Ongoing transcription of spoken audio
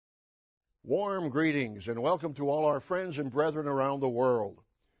Warm greetings and welcome to all our friends and brethren around the world.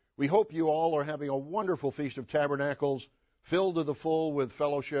 We hope you all are having a wonderful Feast of Tabernacles, filled to the full with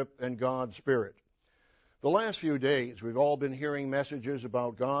fellowship and God's Spirit. The last few days, we've all been hearing messages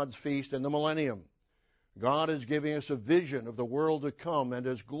about God's feast and the millennium. God is giving us a vision of the world to come and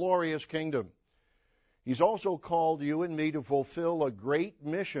His glorious kingdom. He's also called you and me to fulfill a great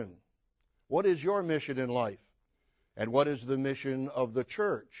mission. What is your mission in life? And what is the mission of the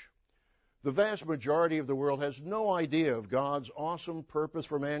church? The vast majority of the world has no idea of God's awesome purpose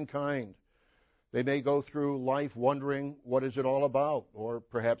for mankind. They may go through life wondering what is it all about, or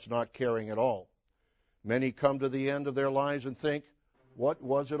perhaps not caring at all. Many come to the end of their lives and think, what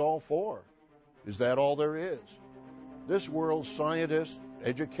was it all for? Is that all there is? This world's scientists,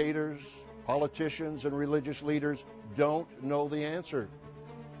 educators, politicians, and religious leaders don't know the answer.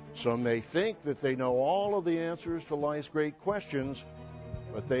 Some may think that they know all of the answers to life's great questions,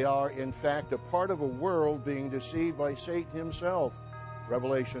 but they are, in fact, a part of a world being deceived by Satan himself.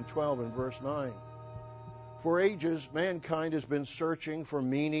 Revelation 12 and verse 9. For ages, mankind has been searching for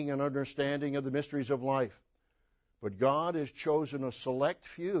meaning and understanding of the mysteries of life. But God has chosen a select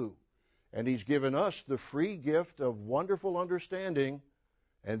few, and He's given us the free gift of wonderful understanding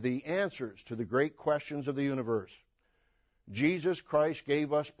and the answers to the great questions of the universe. Jesus Christ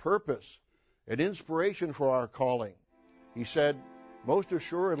gave us purpose and inspiration for our calling. He said, "Most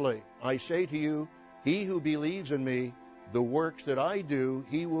assuredly, I say to you, he who believes in me, the works that I do,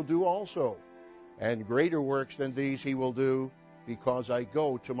 he will do also. And greater works than these he will do, because I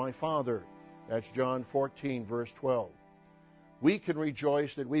go to my Father." That's John 14, verse 12. We can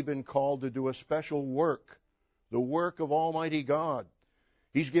rejoice that we've been called to do a special work, the work of Almighty God.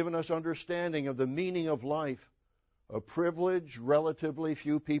 He's given us understanding of the meaning of life, a privilege relatively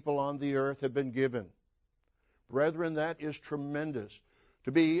few people on the earth have been given. Brethren, that is tremendous.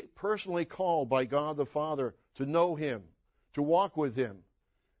 To be personally called by God the Father, to know Him, to walk with Him,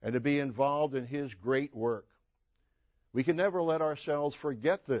 and to be involved in His great work. We can never let ourselves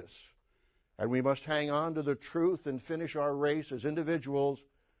forget this, and we must hang on to the truth and finish our race as individuals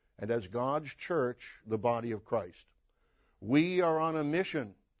and as God's church, the body of Christ. We are on a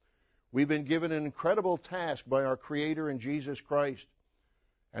mission. We've been given an incredible task by our Creator in Jesus Christ,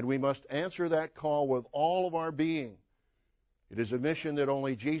 and we must answer that call with all of our being. It is a mission that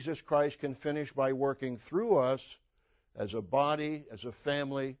only Jesus Christ can finish by working through us as a body, as a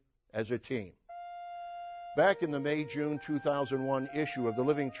family, as a team. Back in the May-June 2001 issue of the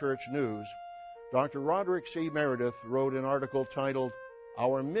Living Church News, Dr. Roderick C. Meredith wrote an article titled,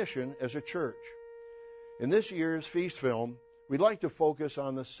 "Our Mission as a Church." In this year's feast film, we'd like to focus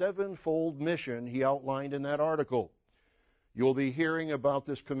on the sevenfold mission he outlined in that article. You'll be hearing about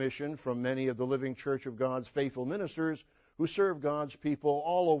this commission from many of the Living Church of God's faithful ministers who serve God's people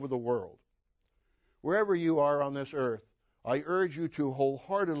all over the world. Wherever you are on this earth, I urge you to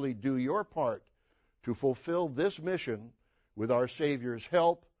wholeheartedly do your part to fulfill this mission with our Savior's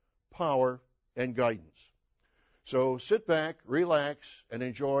help, power, and guidance. So sit back, relax, and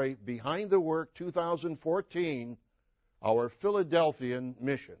enjoy Behind the Work 2014, our Philadelphian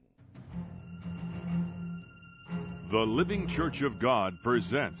mission. The Living Church of God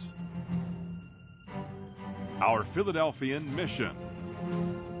presents Our Philadelphian Mission.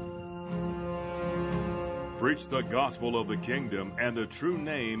 Preach the gospel of the kingdom and the true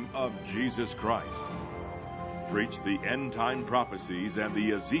name of Jesus Christ. Preach the end-time prophecies and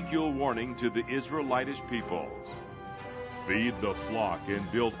the Ezekiel warning to the Israelitish peoples. Feed the flock and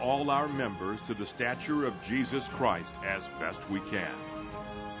build all our members to the stature of Jesus Christ as best we can.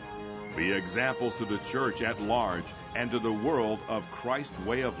 Be examples to the church at large and to the world of Christ's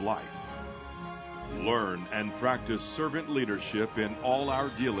way of life. Learn and practice servant leadership in all our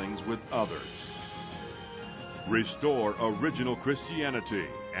dealings with others. Restore original Christianity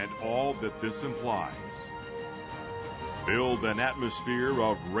and all that this implies. Build an atmosphere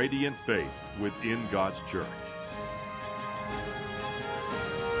of radiant faith within God's church.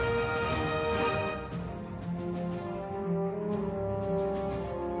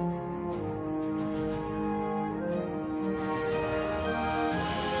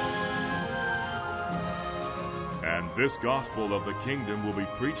 This gospel of the kingdom will be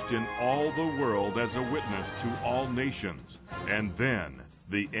preached in all the world as a witness to all nations, and then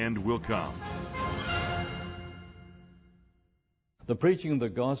the end will come. The preaching of the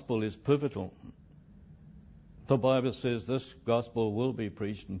gospel is pivotal. The Bible says this gospel will be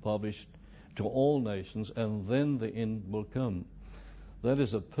preached and published to all nations, and then the end will come. That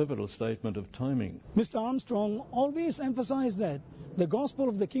is a pivotal statement of timing. Mr. Armstrong always emphasized that the gospel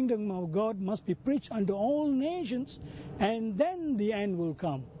of the kingdom of God must be preached unto all nations, and then the end will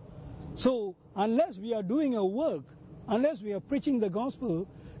come. So unless we are doing a work, unless we are preaching the gospel,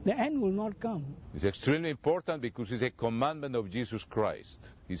 the end will not come. It's extremely important because it's a commandment of Jesus Christ.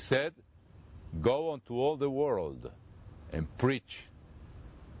 He said, go unto all the world and preach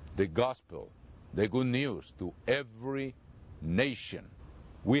the gospel, the good news to every nation.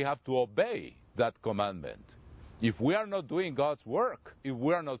 We have to obey that commandment. If we are not doing God's work, if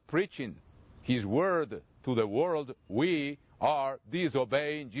we are not preaching His word to the world, we are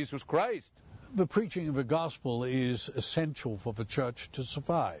disobeying Jesus Christ. The preaching of the gospel is essential for the church to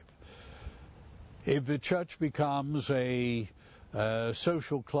survive. If the church becomes a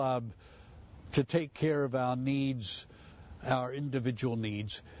social club to take care of our needs, our individual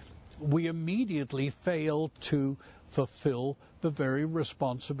needs, we immediately fail to fulfill the very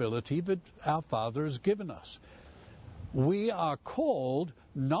responsibility that our Father has given us. We are called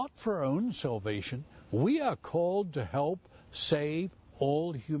not for our own salvation. We are called to help save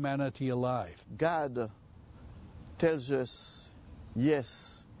all humanity alive. God tells us,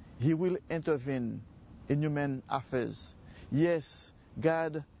 yes, He will intervene in human affairs. Yes,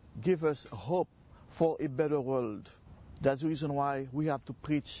 God gives us hope for a better world. That's the reason why we have to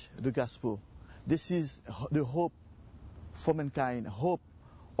preach the gospel. This is the hope for mankind, hope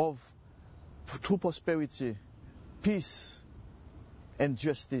of true prosperity, peace, and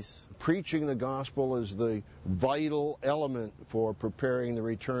justice. Preaching the gospel is the vital element for preparing the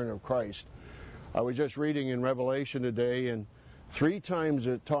return of Christ. I was just reading in Revelation today, and 3 times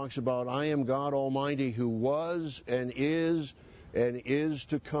it talks about, I am God Almighty who was and is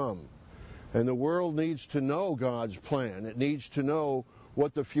to come. And the world needs to know God's plan. It needs to know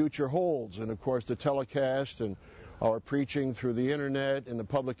what the future holds. And of course the telecast and our preaching through the internet and the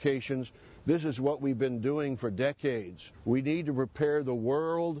publications, this is what we've been doing for decades. We need to prepare the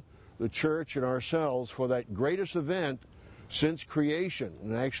world, the church, and ourselves for that greatest event since creation,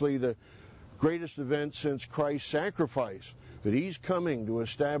 and actually the greatest event since Christ's sacrifice, that He's coming to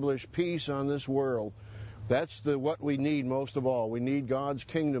establish peace on this world. That's what we need most of all. We need God's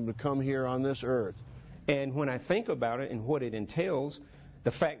kingdom to come here on this earth. And when I think about it and what it entails,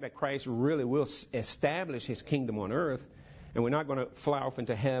 the fact that Christ really will establish His kingdom on earth, and we're not going to fly off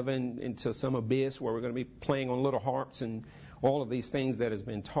into heaven, into some abyss where we're going to be playing on little harps and all of these things that has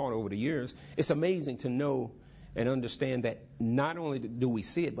been taught over the years. It's amazing to know and understand that not only do we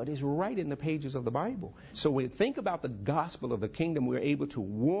see it, but it's right in the pages of the Bible. So when we think about the gospel of the kingdom, we're able to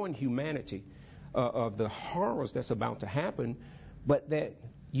warn humanity of the horrors that's about to happen, but that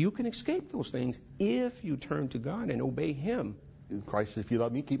you can escape those things if you turn to God and obey Him. Christ says, if you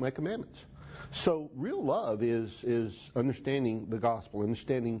love me, keep my commandments. So real love is understanding the gospel,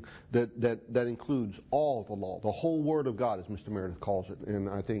 understanding that includes all the law, the whole Word of God, as Mr. Meredith calls it. And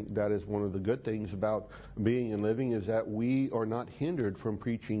I think that is one of the good things about being and living, is that we are not hindered from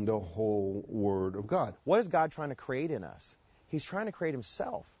preaching the whole Word of God. What is God trying to create in us? He's trying to create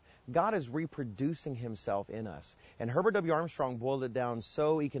Himself. God is reproducing Himself in us. And Herbert W. Armstrong boiled it down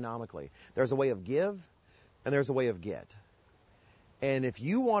so economically. There's a way of give, and there's a way of get. And if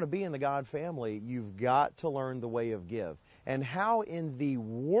you want to be in the God family, you've got to learn the way of give. And how in the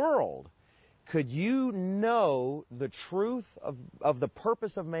world could you know the truth of the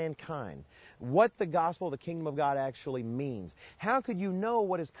purpose of mankind, what the gospel of the kingdom of God actually means? How could you know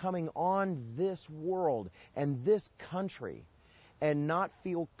what is coming on this world and this country and not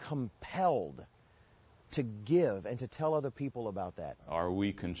feel compelled to give and to tell other people about that? Are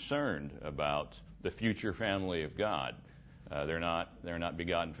we concerned about the future family of God? They're not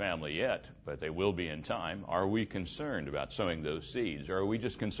begotten family yet, but they will be in time. Are we concerned about sowing those seeds? Or are we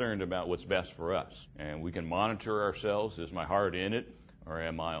just concerned about what's best for us? And we can monitor ourselves. Is my heart in it? Or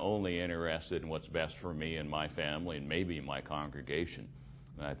am I only interested in what's best for me and my family and maybe my congregation?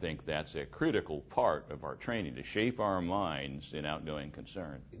 And I think that's a critical part of our training, to shape our minds in outgoing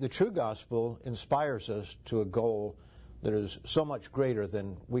concern. The true gospel inspires us to a goal that is so much greater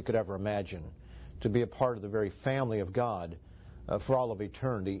than we could ever imagine. To be a part of the very family of God for all of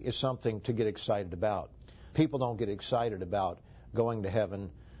eternity is something to get excited about. People don't get excited about going to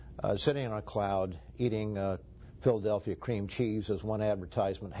heaven, sitting on a cloud, eating Philadelphia cream cheese, as one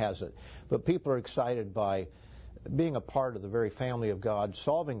advertisement has it. But people are excited by being a part of the very family of God,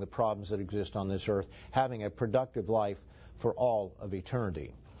 solving the problems that exist on this earth, having a productive life for all of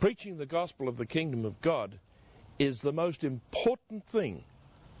eternity. Preaching the gospel of the kingdom of God is the most important thing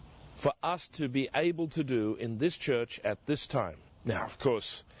for us to be able to do in this church at this time. Now, of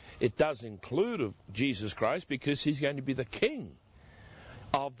course, it does include of Jesus Christ, because He's going to be the King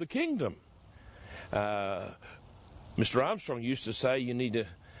of the kingdom. Mr. Armstrong used to say you need a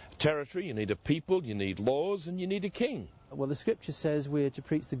territory, you need a people, you need laws, and you need a king. Well, the Scripture says we're to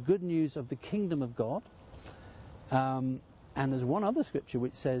preach the good news of the kingdom of God. And there's one other Scripture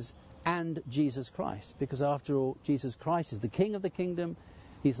which says, and Jesus Christ, because after all, Jesus Christ is the King of the kingdom.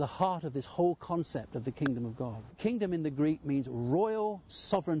 He's the heart of this whole concept of the kingdom of God. Kingdom in the Greek means royal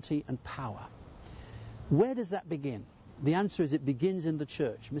sovereignty and power. Where does that begin? The answer is it begins in the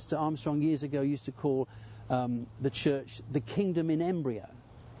church. Mr. Armstrong years ago used to call the church the kingdom in embryo.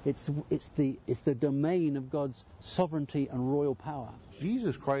 It's the domain of God's sovereignty and royal power.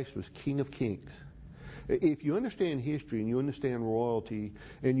 Jesus Christ was King of Kings. If you understand history and you understand royalty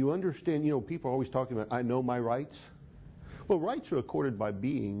and you understand, people are always talking about, I know my rights. Well, rights are accorded by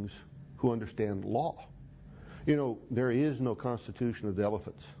beings who understand law. There is no Constitution of the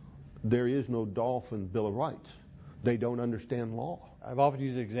Elephants. There is no Dolphin Bill of Rights. They don't understand law. I've often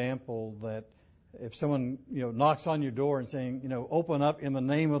used the example that if someone, knocks on your door and saying, open up in the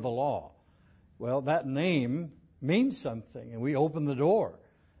name of the law, well, that name means something, and we open the door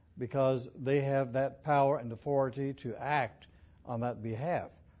because they have that power and authority to act on that behalf.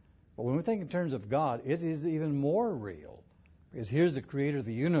 But when we think in terms of God, it is even more real, because here's the creator of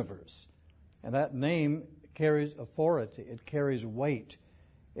the universe, and that name carries authority, it carries weight,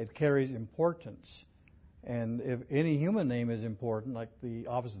 it carries importance. And if any human name is important, like the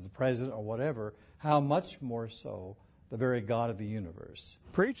office of the president or whatever, how much more so the very God of the universe?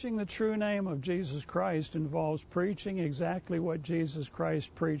 Preaching the true name of Jesus Christ involves preaching exactly what Jesus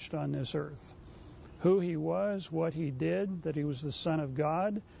Christ preached on this earth. Who he was, what he did, that he was the Son of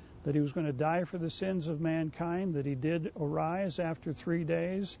God, that he was going to die for the sins of mankind, that he did arise after 3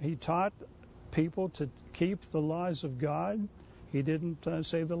 days. He taught people to keep the laws of God. He didn't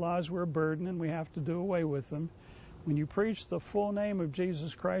say the laws were a burden and we have to do away with them. When you preach the full name of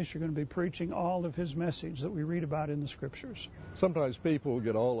Jesus Christ, you're going to be preaching all of his message that we read about in the Scriptures. Sometimes people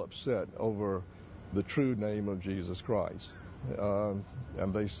get all upset over the true name of Jesus Christ.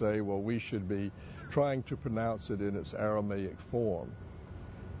 And they say, well, we should be trying to pronounce it in its Aramaic form.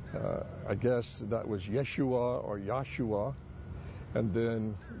 I guess that was Yeshua or Yahshua, and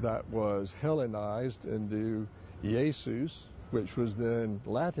then that was Hellenized into Jesus, which was then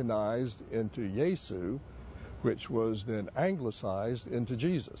Latinized into Yesu, which was then anglicized into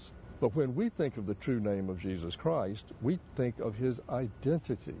Jesus. But when we think of the true name of Jesus Christ, we think of his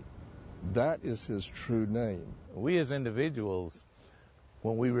identity. That is his true name. We as individuals,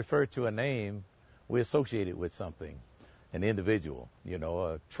 when we refer to a name, we associate it with something, an individual.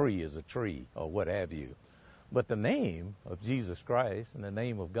 A tree is a tree, or what have you. But the name of Jesus Christ and the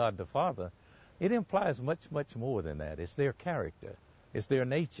name of God the Father, it implies much, much more than that. It's their character. It's their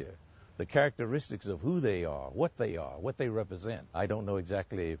nature, the characteristics of who they are, what they represent. I don't know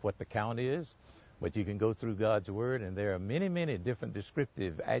exactly what the count is, but you can go through God's Word, and there are many, many different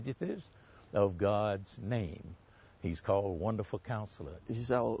descriptive adjectives of God's name. He's called Wonderful Counselor.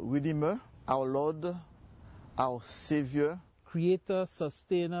 He's our Redeemer, our Lord, our Savior. Creator,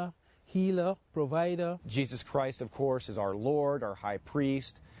 Sustainer, Healer, Provider. Jesus Christ, of course, is our Lord, our High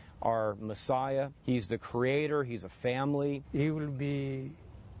Priest, our Messiah. He's the Creator. He's a family. He will be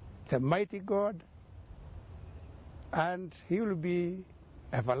the mighty God, and he will be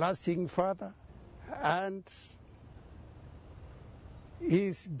everlasting Father, and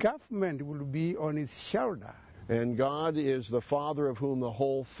his government will be on his shoulder. And God is the Father of whom the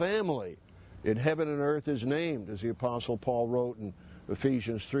whole family in heaven and earth is named, as the Apostle Paul wrote in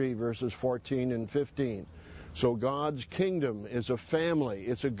Ephesians 3, verses 14 and 15. So God's kingdom is a family,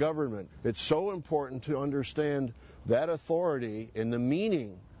 it's a government. It's so important to understand that authority and the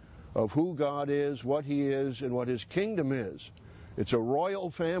meaning of who God is, what he is, and what his kingdom is. It's a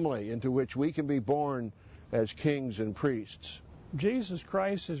royal family into which we can be born as kings and priests. Jesus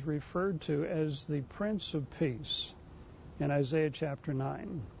Christ is referred to as the Prince of Peace in Isaiah chapter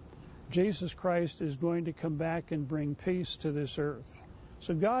 9. Jesus Christ is going to come back and bring peace to this earth.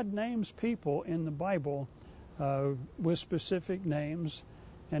 So God names people in the Bible with specific names,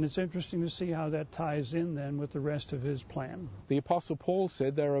 and it's interesting to see how that ties in then with the rest of his plan. The Apostle Paul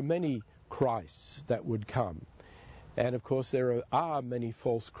said there are many Christs that would come. And of course there are many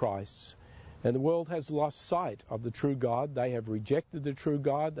false Christs. And the world has lost sight of the true God. They have rejected the true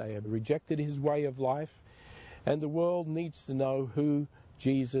God. They have rejected his way of life. And the world needs to know who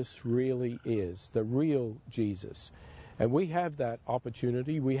Jesus really is, the real Jesus. And we have that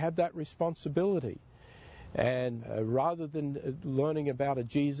opportunity. We have that responsibility. And rather than learning about a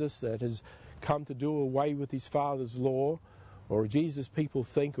Jesus that has come to do away with his Father's law, or a Jesus people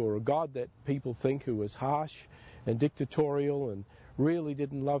think, or a God that people think who was harsh and dictatorial and really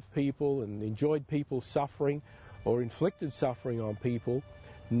didn't love people and enjoyed people's suffering or inflicted suffering on people,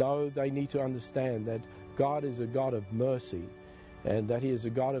 no, they need to understand that God is a God of mercy and that He is a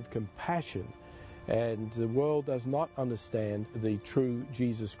God of compassion. And the world does not understand the true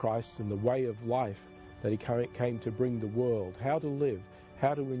Jesus Christ and the way of life that He came to bring the world, how to live,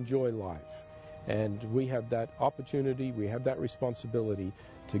 how to enjoy life. And we have that opportunity, we have that responsibility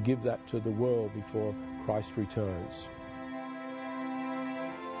to give that to the world before Christ returns.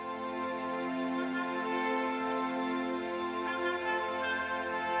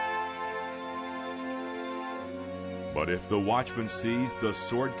 But if the watchman sees the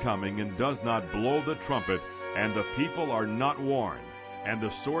sword coming and does not blow the trumpet, and the people are not warned, and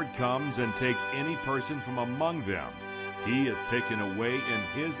the sword comes and takes any person from among them, he is taken away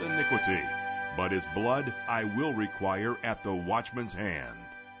in his iniquity, but his blood I will require at the watchman's hand.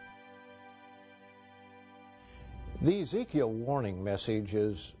 The Ezekiel warning message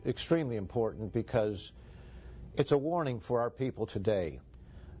is extremely important because it's a warning for our people today.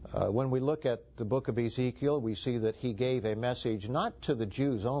 When we look at the book of Ezekiel, we see that he gave a message not to the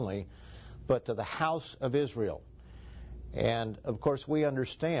Jews only, but to the house of Israel. And, of course, we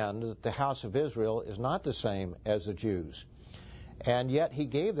understand that the house of Israel is not the same as the Jews. And yet he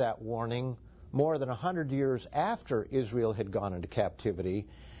gave that warning more than 100 years after Israel had gone into captivity.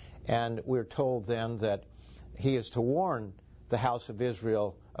 And we're told then that he is to warn the house of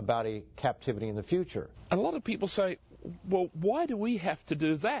Israel about a captivity in the future. A lot of people say, well, why do we have to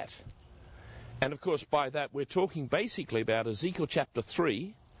do that? And, of course, by that we're talking basically about Ezekiel chapter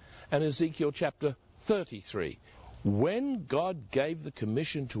 3 and Ezekiel chapter 33. When God gave the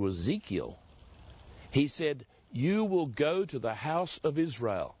commission to Ezekiel, He said, you will go to the house of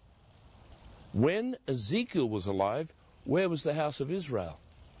Israel. When Ezekiel was alive, where was the house of Israel?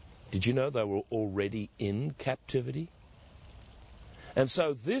 Did you know they were already in captivity? And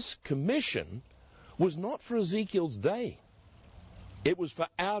so this commission was not for Ezekiel's day. It was for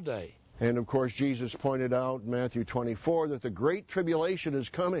our day. And, of course, Jesus pointed out in Matthew 24 that the great tribulation is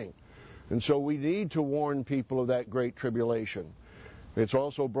coming. And so we need to warn people of that great tribulation. It's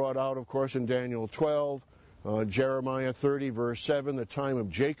also brought out, of course, in Daniel 12, Jeremiah 30, verse 7, the time of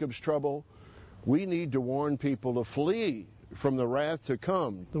Jacob's trouble. We need to warn people to flee from the wrath to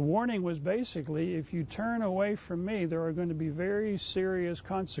come. The warning was basically, if you turn away from me, there are going to be very serious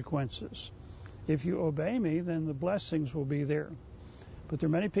consequences. If you obey me, then the blessings will be there. But there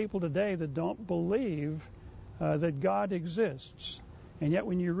are many people today that don't believe that God exists. And yet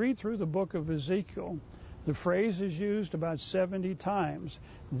when you read through the book of Ezekiel, the phrase is used about 70 times.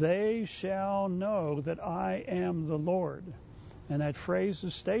 They shall know that I am the Lord. And that phrase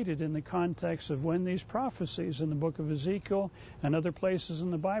is stated in the context of when these prophecies in the book of Ezekiel and other places in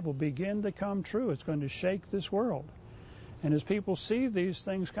the Bible begin to come true. It's going to shake this world. And as people see these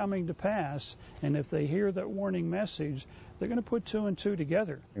things coming to pass, and if they hear that warning message, they're going to put two and two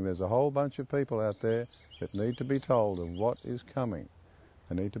together. And there's a whole bunch of people out there that need to be told of what is coming.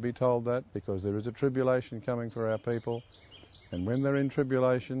 They need to be told that because there is a tribulation coming for our people. And when they're in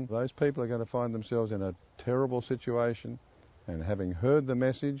tribulation, those people are going to find themselves in a terrible situation. And having heard the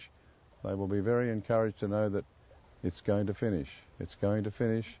message, they will be very encouraged to know that it's going to finish. It's going to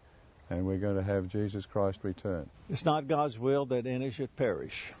finish, and we're going to have Jesus Christ return. It's not God's will that any should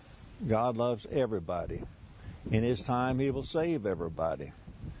perish. God loves everybody. In His time, He will save everybody.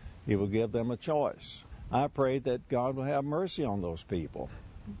 He will give them a choice. I pray that God will have mercy on those people.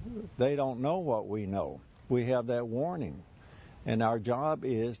 They don't know what we know. We have that warning. And our job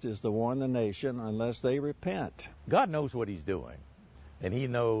is to warn the nation unless they repent. God knows what He's doing, and He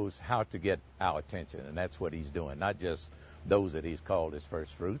knows how to get our attention, and that's what He's doing, not just those that He's called His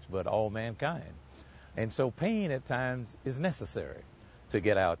first fruits, but all mankind. And so pain at times is necessary to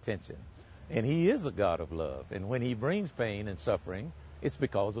get our attention. And He is a God of love, and when He brings pain and suffering, it's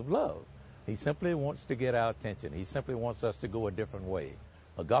because of love. He simply wants to get our attention. He simply wants us to go a different way.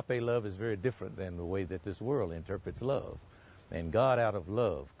 Agape love is very different than the way that this world interprets love. And God, out of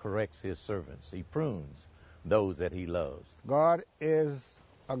love, corrects His servants. He prunes those that He loves. God is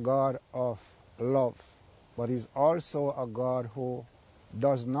a God of love, but He's also a God who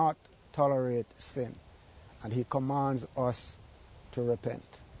does not tolerate sin. And He commands us to repent.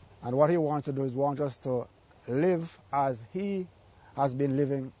 And what He wants to do is want us to live as He has been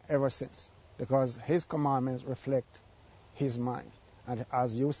living ever since, because His commandments reflect His mind. And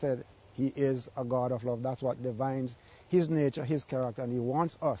as you said, He is a God of love. That's what defines His nature, His character, and He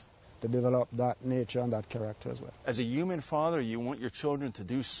wants us to develop that nature and that character as well. As a human father, you want your children to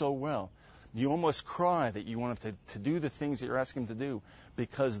do so well. You almost cry that you want them to do the things that you're asking them to do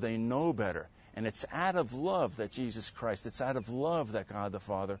because they know better. And it's out of love that Jesus Christ, it's out of love that God the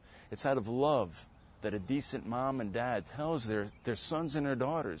Father, it's out of love that a decent mom and dad tells their sons and their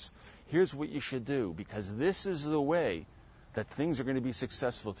daughters, here's what you should do, because this is the way that things are going to be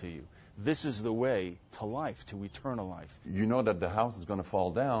successful to you. This is the way to life, to eternal life. You know that the house is going to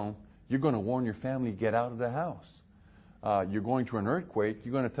fall down. You're going to warn your family, get out of the house. You're going through an earthquake.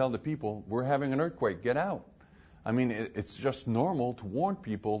 You're going to tell the people, we're having an earthquake, get out. I mean, it's just normal to warn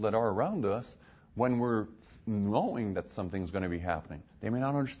people that are around us when we're knowing that something's going to be happening. They may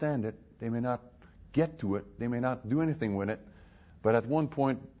not understand it. They may not get to it. They may not do anything with it. But at one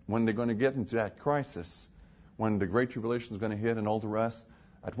point, when they're going to get into that crisis, when the Great Tribulation is going to hit and all the rest,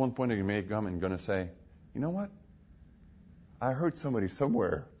 at one point they may come and going to say, you know what? I heard somebody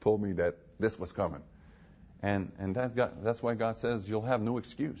somewhere told me that this was coming. And that's why God says you'll have no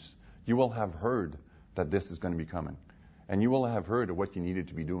excuse. You will have heard that this is going to be coming. And you will have heard of what you needed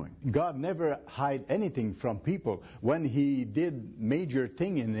to be doing. God never hide anything from people. When he did major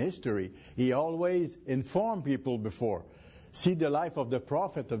thing in history, he always informed people before. See the life of the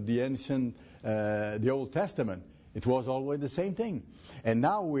prophet of the ancient, the Old Testament. It was always the same thing. And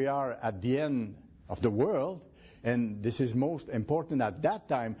now we are at the end of the world, and this is most important at that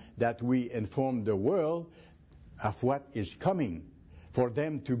time that we inform the world of what is coming, for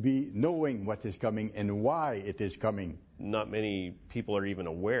them to be knowing what is coming and why it is coming. Not many people are even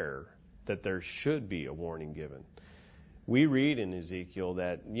aware that there should be a warning given. We read in Ezekiel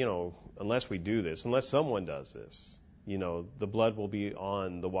that, unless we do this, unless someone does this, the blood will be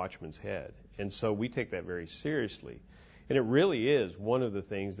on the watchman's head. And so we take that very seriously. And it really is one of the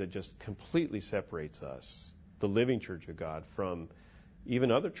things that just completely separates us, the living church of God, from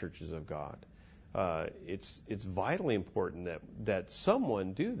even other churches of God. It's vitally important that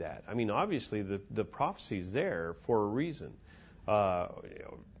someone do that. I mean, obviously the prophecy is there for a reason.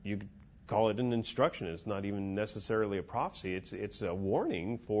 You could call it an instruction. It's not even necessarily a prophecy. It's a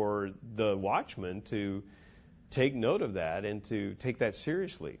warning for the watchman to take note of that and to take that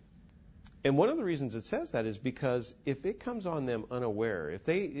seriously. And one of the reasons it says that is because if it comes on them unaware, if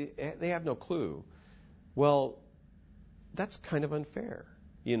they have no clue, well, that's kind of unfair.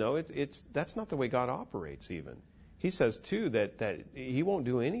 That's not the way God operates even. He says, too, that he won't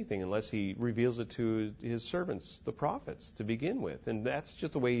do anything unless he reveals it to his servants, the prophets, to begin with. And that's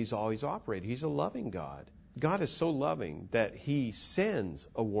just the way he's always operated. He's a loving God. God is so loving that he sends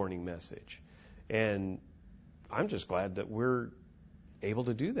a warning message. And I'm just glad that we're able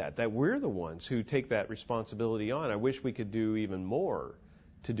to do that we're the ones who take that responsibility on. I wish we could do even more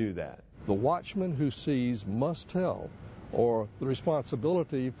to do that. The watchman who sees must tell, or the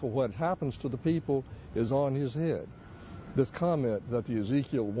responsibility for what happens to the people is on his head. This comment that the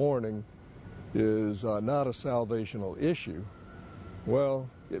Ezekiel warning is not a salvational issue, well,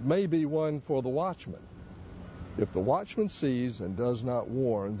 it may be one for the watchman. If the watchman sees and does not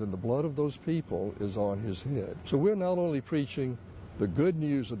warn, then the blood of those people is on his head. So we're not only preaching the good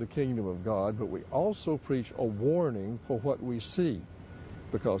news of the kingdom of God, but we also preach a warning for what we see,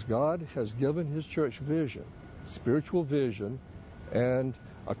 because God has given his church vision, spiritual vision, and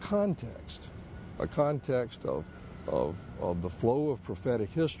a context of the flow of prophetic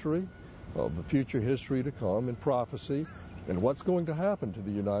history, of the future history to come in prophecy, and what's going to happen to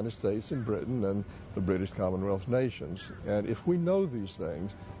the United States and Britain and the British Commonwealth nations. And if we know these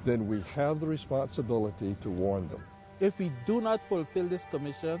things, then we have the responsibility to warn them. If we do not fulfill this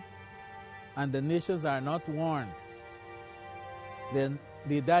commission and the nations are not warned, then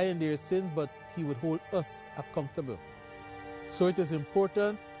they die in their sins, but he would hold us accountable. So it is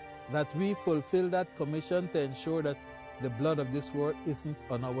important that we fulfill that commission to ensure that the blood of this world isn't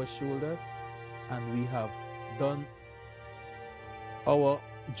on our shoulders, and we have done our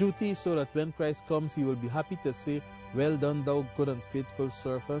duty so that when Christ comes, he will be happy to say, "Well done, thou good and faithful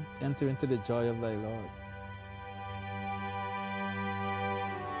servant, enter into the joy of thy Lord."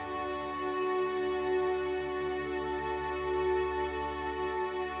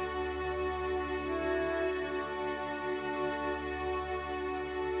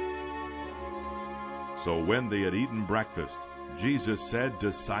 So when they had eaten breakfast, Jesus said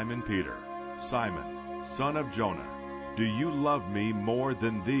to Simon Peter, "Simon, son of Jonah, do you love me more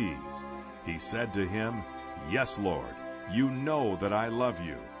than these?" He said to him, "Yes, Lord, you know that I love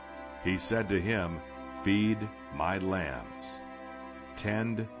you." He said to him, "Feed my lambs.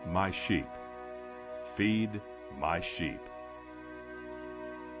 Tend my sheep. Feed my sheep."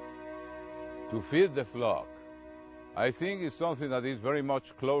 To feed the flock, I think is something that is very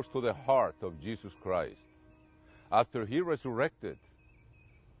much close to the heart of Jesus Christ. After he resurrected,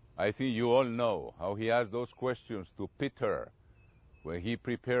 I think you all know how he asked those questions to Peter when he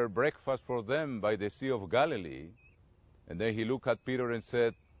prepared breakfast for them by the Sea of Galilee. And then he looked at Peter and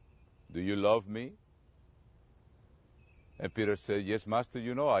said, "Do you love me?" And Peter said, yes, Master,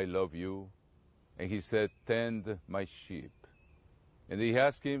 you know I love you. And he said, tend my sheep. And he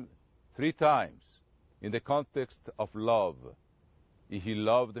asked him 3 times in the context of love if he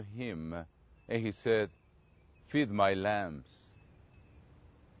loved him. And he said, feed my lambs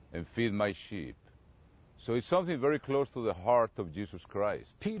and feed my sheep. So it's something very close to the heart of Jesus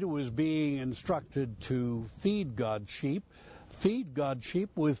Christ. Peter was being instructed to feed God's sheep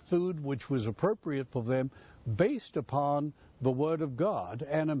with food which was appropriate for them based upon the Word of God,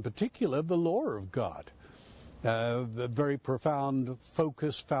 and in particular the law of God. A very profound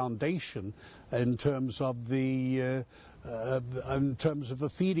focus foundation in terms of the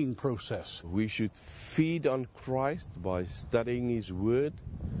feeding process. We should feed on Christ by studying His Word.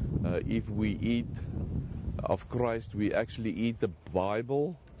 If we eat of Christ, we actually eat the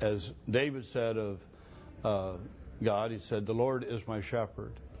Bible. As David said of God, he said, the Lord is my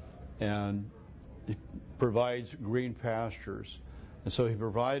shepherd, and he provides green pastures. And so he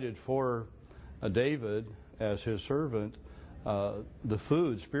provided for David, as his servant, the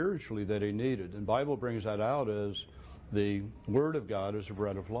food spiritually that he needed. And the Bible brings that out as the Word of God is the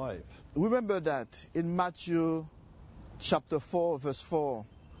bread of life. Remember that in Matthew chapter 4, verse 4,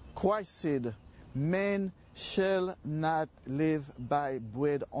 Christ said, man shall not live by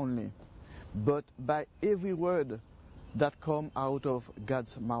bread only, but by every word that comes out of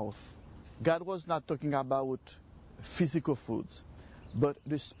God's mouth. God was not talking about physical foods, but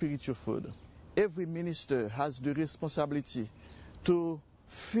the spiritual food. Every minister has the responsibility to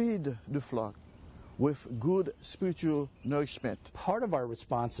feed the flock with good spiritual nourishment. Part of our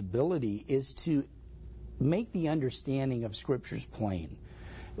responsibility is to make the understanding of Scriptures plain.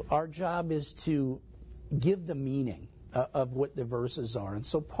 Our job is to give the meaning of what the verses are. And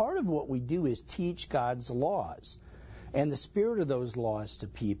so part of what we do is teach God's laws and the spirit of those laws to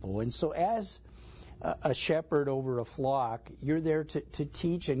people. And so as a shepherd over a flock, you're there to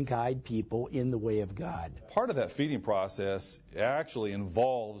teach and guide people in the way of God. Part of that feeding process actually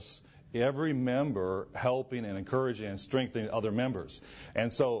involves every member helping and encouraging and strengthening other members.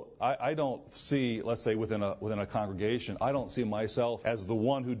 And so I don't see, let's say within a congregation, I don't see myself as the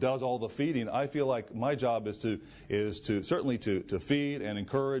one who does all the feeding. I feel like my job is to certainly to feed and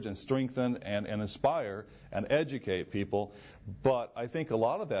encourage and strengthen and inspire and educate people. But I think a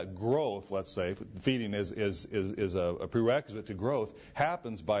lot of that growth, let's say, feeding is a prerequisite to growth,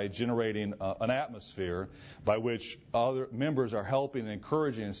 happens by generating an atmosphere by which other members are helping and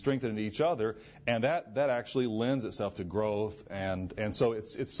encouraging and strengthening each other, and that actually lends itself to growth. And so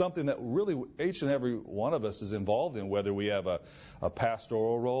it's something that really each and every one of us is involved in, whether we have a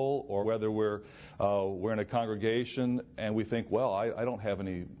pastoral role or whether we're in a congregation and we think, well, I don't have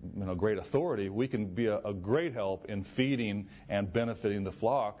any great authority. We can be a great help in feeding and benefiting the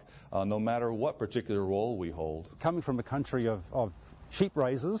flock, no matter what particular role we hold. Coming from a country of sheep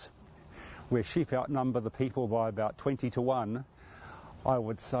raisers, where sheep outnumber the people by about 20 to 1, I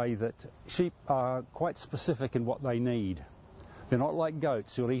would say that sheep are quite specific in what they need. They're not like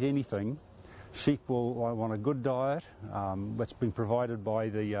goats who'll eat anything. Sheep will want a good diet that's been provided by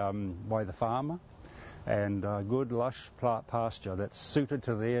the farmer, and good lush pasture that's suited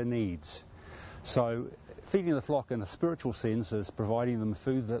to their needs. So feeding the flock in a spiritual sense is providing them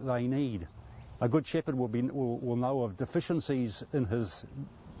food that they need. A good shepherd will know of deficiencies in his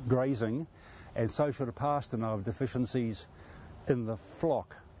grazing, and so should a pastor know of deficiencies in the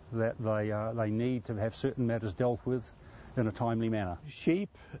flock that they need to have certain matters dealt with in a timely manner. Sheep,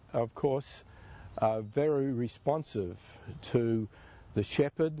 of course, are very responsive to the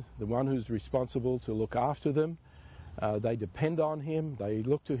shepherd, the one who's responsible to look after them. They depend on him. They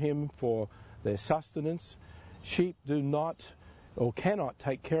look to him for their sustenance. Sheep do not or cannot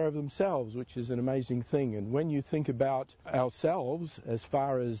take care of themselves, which is an amazing thing. And when you think about ourselves as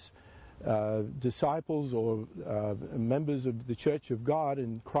far as disciples or members of the Church of God,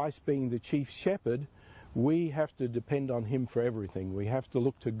 and Christ being the chief shepherd, we have to depend on him for everything. We have to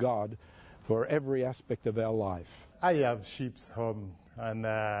look to God for every aspect of our life. I have sheep home, and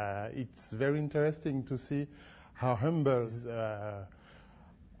it's very interesting to see how humble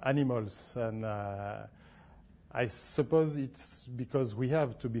animals, and I suppose it's because we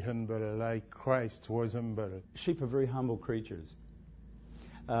have to be humble, like Christ was humble. Sheep are very humble creatures.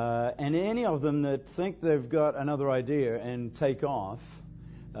 And any of them that think they've got another idea and take off,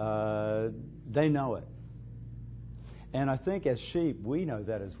 they know it. And I think as sheep, we know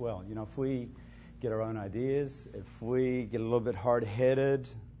that as well. You know, if we get our own ideas, if we get a little bit hard-headed,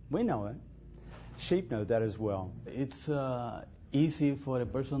 we know it. Sheep know that as well. It's easy for a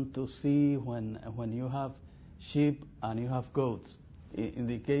person to see when you have sheep and you have goats. In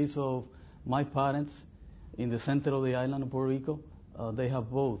the case of my parents, in the center of the island of Puerto Rico, they have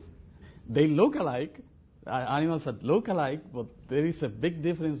both. They look alike, animals that look alike, but there is a big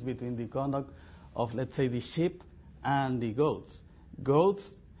difference between the conduct of, let's say, the sheep and the goats.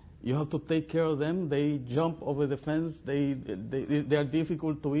 Goats, you have to take care of them. They jump over the fence. They are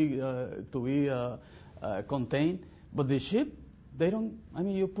difficult to be contained. But the sheep, they don't. I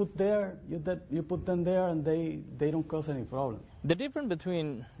mean, you put them there, and they don't cause any problem. The difference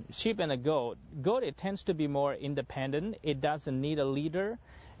between sheep and a goat, it tends to be more independent. It doesn't need a leader,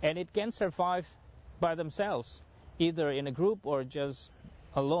 and it can survive by themselves, either in a group or just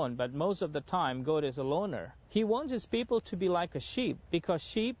alone. But most of the time, goat is a loner. He wants his people to be like a sheep, because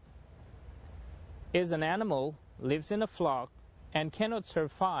sheep is an animal, lives in a flock, and cannot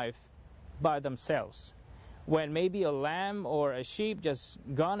survive by themselves. When maybe a lamb or a sheep just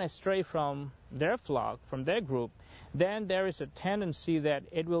gone astray from their flock, from their group, then there is a tendency that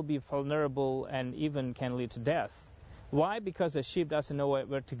it will be vulnerable and even can lead to death. Why? Because a sheep doesn't know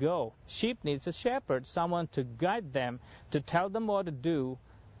where to go. Sheep needs a shepherd, someone to guide them, to tell them what to do,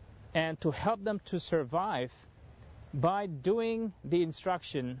 and to help them to survive by doing the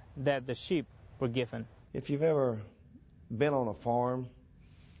instruction that the sheep were given. If you've ever been on a farm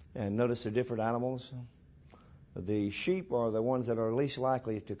and noticed the different animals, the sheep are the ones that are least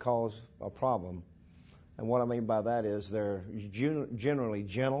likely to cause a problem. And what I mean by that is they're generally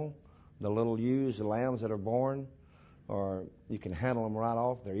gentle. The little ewes, the lambs that are born, or you can handle them right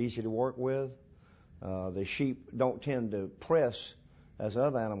off. They're easy to work with. The sheep don't tend to press as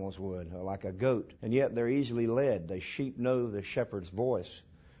other animals would, like a goat. And yet they're easily led. The sheep know the shepherd's voice.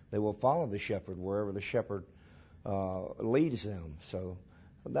 They will follow the shepherd wherever the shepherd leads them. So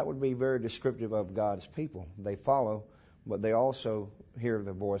that would be very descriptive of God's people. They follow, but they also hear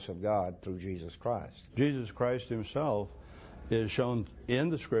the voice of God through Jesus Christ. Jesus Christ himself is shown in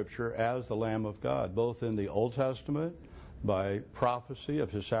the Scripture as the Lamb of God, both in the Old Testament by prophecy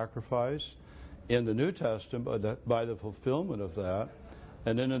of his sacrifice, in the New Testament by the fulfillment of that,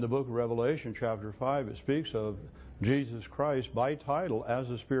 and then in the book of Revelation, chapter 5, it speaks of Jesus Christ by title as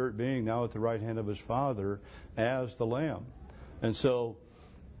the Spirit being now at the right hand of his Father as the Lamb. And so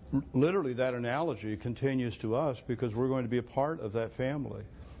literally that analogy continues to us because we're going to be a part of that family.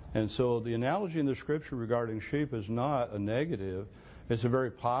 And so the analogy in the Scripture regarding sheep is not a negative. It's a very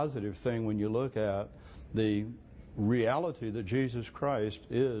positive thing when you look at the reality that Jesus Christ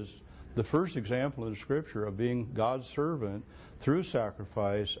is the first example in Scripture of being God's servant through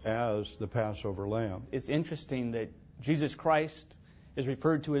sacrifice as the Passover lamb. It's interesting that Jesus Christ is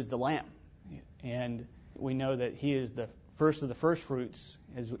referred to as the Lamb. And we know that he is the first of the first fruits,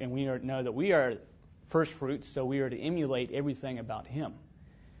 and we know that we are first fruits, so we are to emulate everything about him.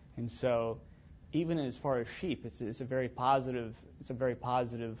 And so, even as far as sheep, it's a very positive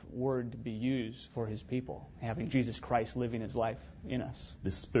word to be used for his people, having Jesus Christ living his life in us.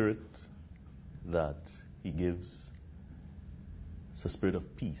 The spirit that he gives is a spirit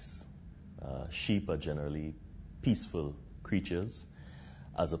of peace. Sheep are generally peaceful creatures,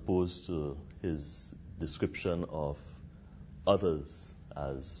 as opposed to his description of others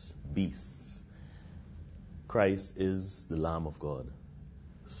as beasts. Christ is the Lamb of God.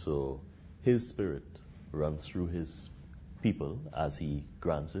 So his spirit runs through his people as he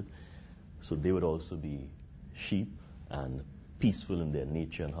grants it. So they would also be sheep and peaceful in their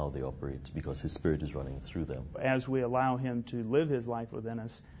nature and how they operate because his spirit is running through them. As we allow him to live his life within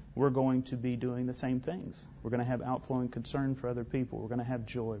us, we're going to be doing the same things. We're going to have outflowing concern for other people. We're going to have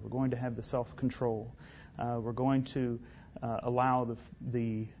joy. We're going to have the self-control. We're going to allow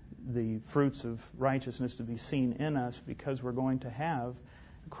the fruits of righteousness to be seen in us because we're going to have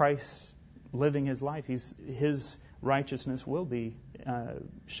Christ living his life. His righteousness will be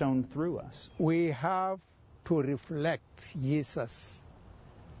shown through us. We have to reflect Jesus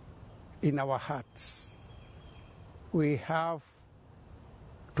in our hearts. We have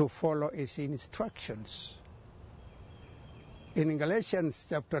to follow his instructions. In Galatians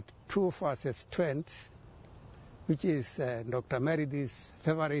chapter 2, verses 20, which is Dr. Meredith's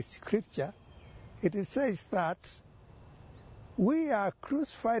favorite scripture, it says that we are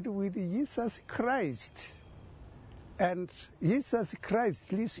crucified with Jesus Christ. And Jesus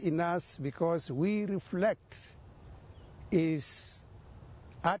Christ lives in us because we reflect his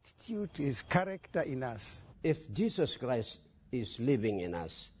attitude, his character in us. If Jesus Christ is living in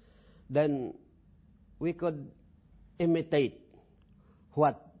us, then we could imitate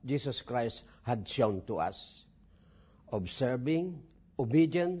what Jesus Christ had shown to us. Observing,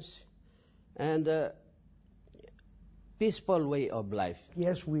 obedience, and peaceful way of life.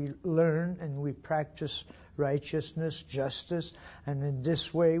 Yes, we learn and we practice righteousness, justice, and in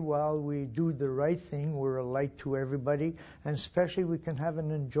this way, while we do the right thing, we're a light to everybody, and especially we can have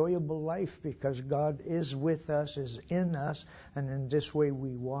an enjoyable life because God is with us, is in us, and in this way we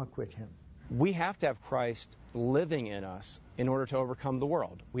walk with Him. We have to have Christ living in us in order to overcome the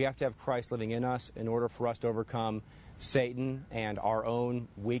world. We have to have Christ living in us in order for us to overcome Satan and our own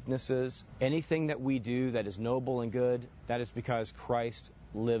weaknesses. Anything that we do that is noble and good, that is because Christ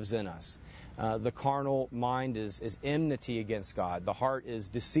lives in us. The carnal mind is enmity against God. The heart is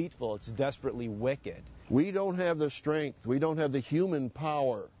deceitful. It's desperately wicked. We don't have the strength. We don't have the human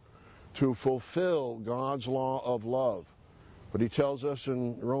power to fulfill God's law of love. But He tells us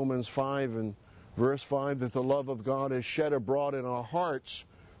in Romans 5 and verse 5 that the love of God is shed abroad in our hearts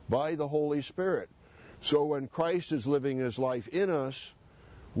by the Holy Spirit. So when Christ is living His life in us,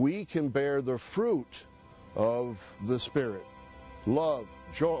 we can bear the fruit of the Spirit. Love,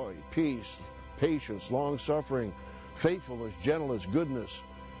 joy, peace, patience, long-suffering, faithfulness, gentleness, goodness,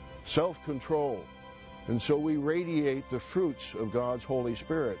 self-control. And so we radiate the fruits of God's Holy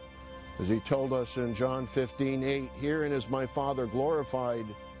Spirit. As He told us in John 15:8, "Herein is my Father glorified,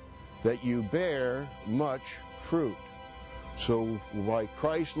 that you bear much fruit." So by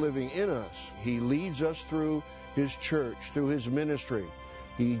Christ living in us, He leads us through His church, through His ministry.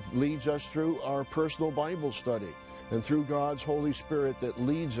 He leads us through our personal Bible study and through God's Holy Spirit that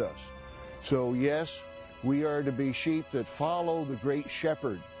leads us. So yes, we are to be sheep that follow the great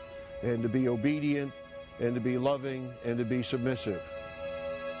shepherd and to be obedient and to be loving and to be submissive.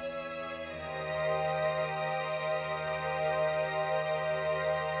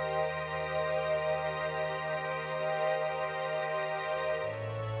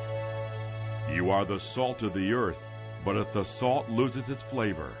 You are the salt of the earth, but if the salt loses its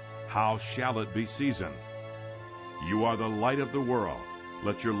flavor, how shall it be seasoned? You are the light of the world.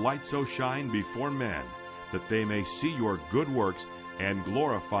 Let your light so shine before men, that they may see your good works and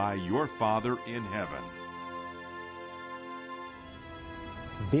glorify your Father in heaven.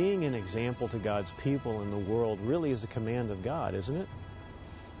 Being an example to God's people in the world really is a command of God, isn't it?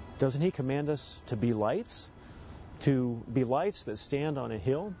 Doesn't He command us to be lights? To be lights that stand on a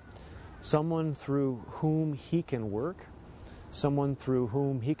hill? Someone through whom He can work, someone through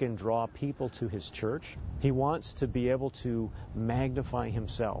whom He can draw people to His church. He wants to be able to magnify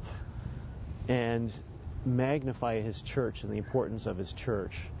Himself and magnify His church and the importance of His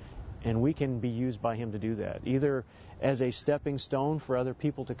church. And we can be used by Him to do that, either as a stepping stone for other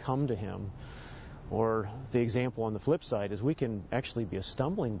people to come to Him, or the example on the flip side is we can actually be a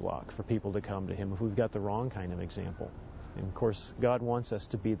stumbling block for people to come to Him if we've got the wrong kind of example. And of course, God wants us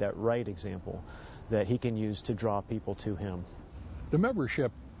to be that right example that He can use to draw people to Him. The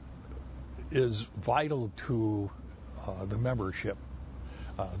membership is vital to the membership.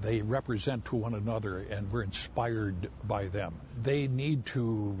 They represent to one another, and we're inspired by them. They need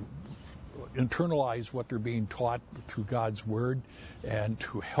to internalize what they're being taught through God's Word and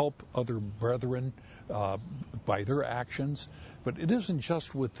to help other brethren by their actions. But it isn't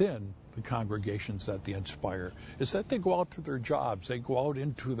just within the congregations that they inspire. It's that they go out to their jobs, they go out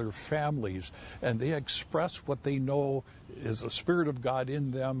into their families, and they express what they know is the Spirit of God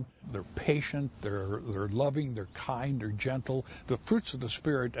in them. They're patient, they're loving, they're kind, they're gentle. The fruits of the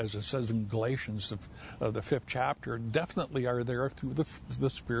Spirit, as it says in Galatians, the 5th chapter, definitely are there through the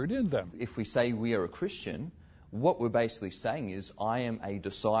Spirit in them. If we say we are a Christian, what we're basically saying is, I am a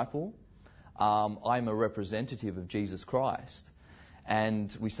disciple, I'm a representative of Jesus Christ.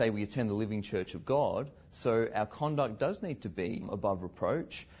 And we say we attend the living church of God, so our conduct does need to be above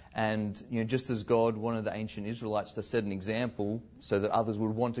reproach. And just as God wanted the ancient Israelites to set an example so that others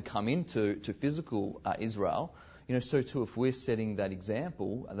would want to come into physical Israel, so too if we're setting that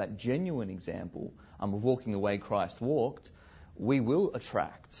example, that genuine example of walking the way Christ walked, we will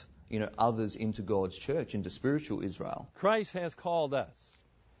attract others into God's church, into spiritual Israel. Christ has called us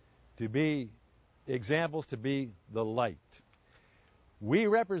to be examples, to be the light. We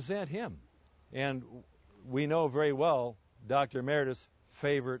represent Him, and we know very well Dr. Emeritus'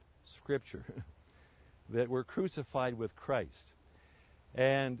 favorite scripture, that we're crucified with Christ.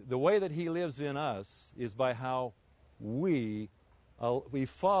 And the way that He lives in us is by how we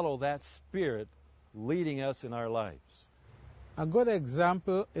follow that Spirit leading us in our lives. A good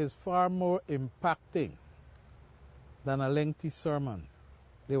example is far more impacting than a lengthy sermon.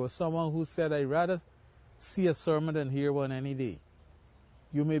 There was someone who said, I'd rather see a sermon than hear one any day.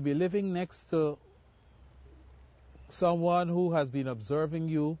 You may be living next to someone who has been observing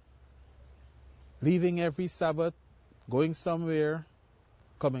you, leaving every Sabbath, going somewhere,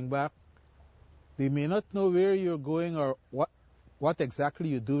 coming back, They may not know where you're going or what exactly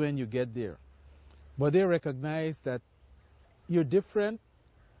you do when you get there. But they recognize that you're different,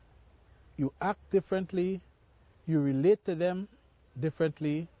 you act differently, you relate to them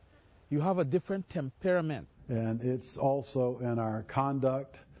differently, you have a different temperament. And it's also in our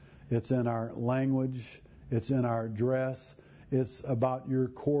conduct, it's in our language, it's in our dress, it's about your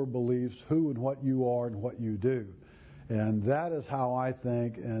core beliefs, who and what you are and what you do. And that is how I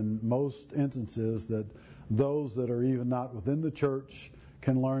think in most instances that those that are even not within the church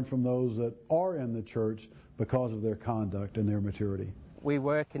can learn from those that are in the church because of their conduct and their maturity. We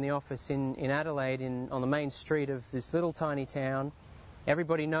work in the office in Adelaide on the main street of this little tiny town.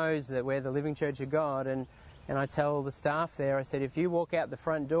 Everybody knows that we're the Living Church of God, and I tell the staff there, I said, if you walk out the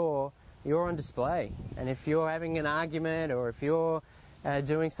front door, you're on display. And if you're having an argument or if you're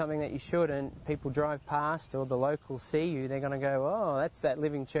doing something that you shouldn't, people drive past or the locals see you, they're going to go, oh, that's that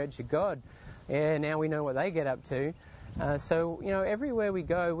Living Church of God. Yeah, now we know what they get up to. So, everywhere we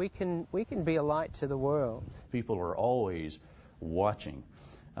go, we can be a light to the world. People are always watching.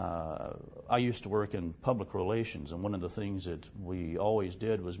 I used to work in public relations, and one of the things that we always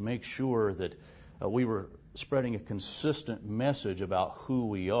did was make sure that we were spreading a consistent message about who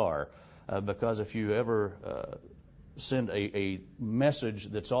we are. Because if you ever send a message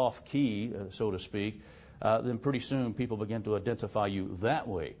that's off key, so to speak, then pretty soon people begin to identify you that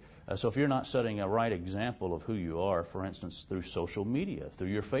way. So if you're not setting a right example of who you are, for instance, through social media, through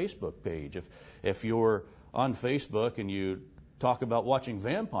your Facebook page, if you're on Facebook and you talk about watching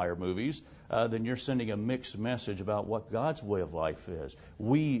vampire movies, then you're sending a mixed message about what God's way of life is.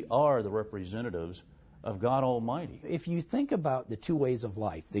 We are the representatives of God Almighty. If you think about the two ways of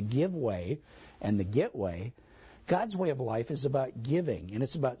life, the give way and the get way, God's way of life is about giving, and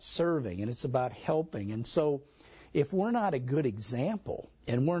it's about serving, and it's about helping. And so if we're not a good example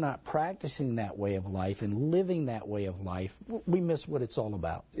and we're not practicing that way of life and living that way of life, we miss what it's all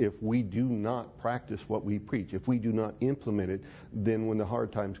about. If we do not practice what we preach, if we do not implement it, then when the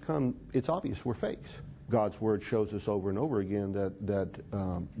hard times come, it's obvious we're fakes. God's Word shows us over and over again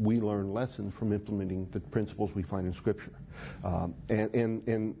that we learn lessons from implementing the principles we find in Scripture.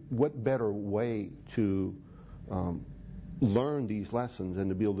 And what better way to learn these lessons and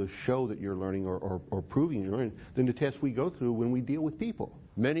to be able to show that you're learning or proving you're learning than the tests we go through when we deal with people.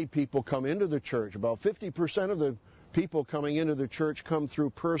 Many people come into the church. About 50% of the people coming into the church come through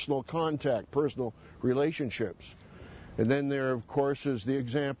personal contact, personal relationships. And then there, of course, is the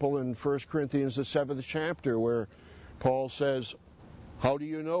example in 1 Corinthians, the 7th chapter, where Paul says, how do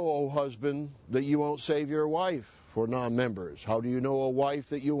you know, O husband, that you won't save your wife, for non-members? How do you know, O wife,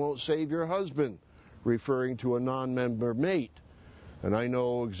 that you won't save your husband, referring to a non-member mate? And I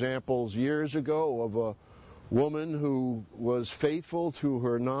know examples years ago of a woman who was faithful to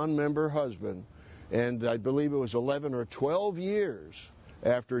her non-member husband, and I believe it was 11 or 12 years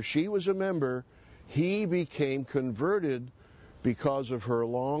after she was a member, he became converted because of her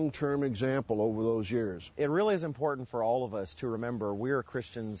long-term example over those years. It really is important for all of us to remember we are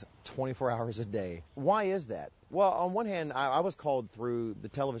Christians 24 hours a day. Why is that? Well, on one hand, I was called through the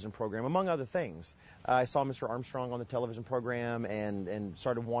television program, among other things. I saw Mr. Armstrong on the television program and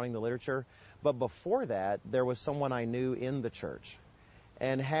started wanting the literature. But before that, there was someone I knew in the church.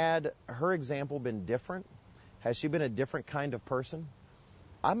 And had her example been different, has she been a different kind of person,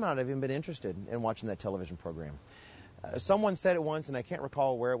 I might not have even been interested in watching that television program. Someone said it once, and I can't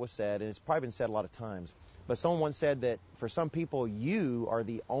recall where it was said, and it's probably been said a lot of times, but someone once said that for some people, you are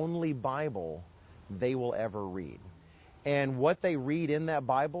the only Bible they will ever read. And what they read in that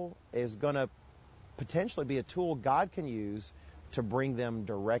Bible is going to potentially be a tool God can use to bring them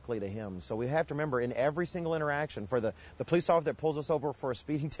directly to Him. So we have to remember in every single interaction, for the police officer that pulls us over for a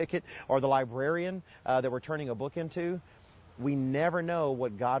speeding ticket or the librarian that we're turning a book into, we never know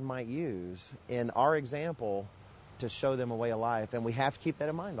what God might use in our example to show them a way of life, and we have to keep that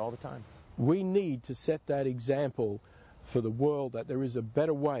in mind all the time. We need to set that example for the world that there is a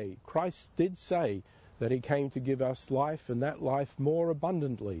better way. Christ did say that He came to give us life, and that life more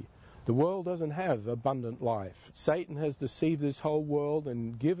abundantly. The world doesn't have abundant life. Satan has deceived this whole world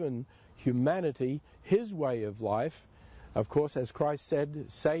and given humanity his way of life. Of course, as Christ said,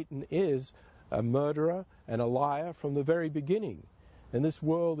 Satan is a murderer and a liar from the very beginning. And this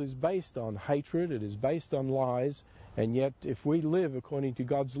world is based on hatred, it is based on lies, and yet if we live according to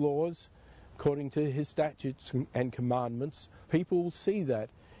God's laws, according to His statutes and commandments, people will see that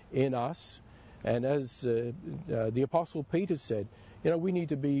in us. And as the Apostle Peter said, we need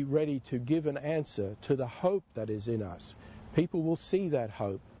to be ready to give an answer to the hope that is in us. People will see that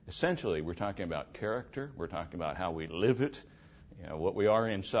hope. Essentially, we're talking about character, we're talking about how we live it, What we are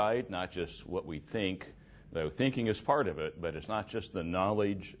inside, not just what we think, though thinking is part of it, but it's not just the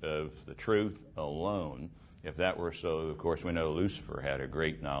knowledge of the truth alone. If that were so, of course, we know Lucifer had a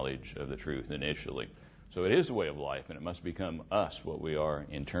great knowledge of the truth initially. So it is a way of life, and it must become us, what we are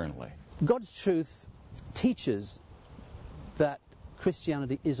internally. God's truth teaches that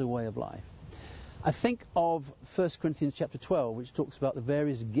Christianity is a way of life. I think of 1 Corinthians chapter 12, which talks about the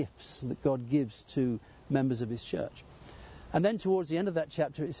various gifts that God gives to members of his church. And then towards the end of that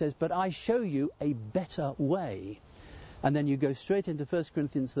chapter it says, but I show you a better way. And then you go straight into 1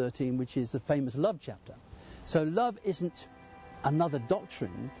 Corinthians 13, which is the famous love chapter. So love isn't another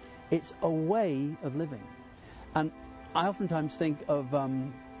doctrine, it's a way of living. And I oftentimes think of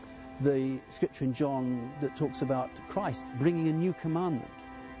the scripture in John that talks about Christ bringing a new commandment,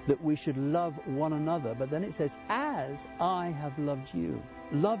 that we should love one another. But then it says, as I have loved you.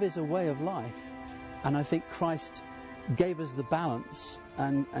 Love is a way of life. And I think Christ gave us the balance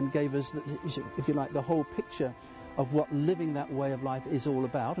and gave us, if you like, the whole picture of what living that way of life is all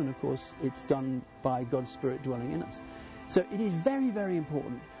about. And of course, it's done by God's Spirit dwelling in us. So it is very, very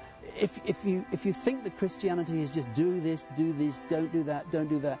important. If you think that Christianity is just do this, don't do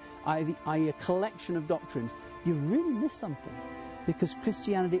that, i.e. a collection of doctrines, you really miss something. Because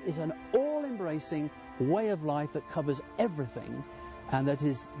Christianity is an all-embracing way of life that covers everything, and that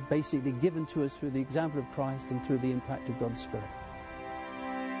is basically given to us through the example of Christ and through the impact of God's Spirit.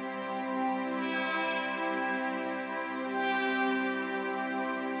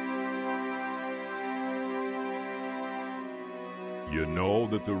 You know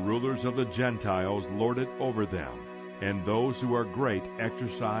that the rulers of the Gentiles lord it over them, and those who are great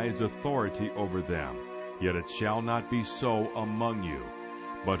exercise authority over them. Yet it shall not be so among you.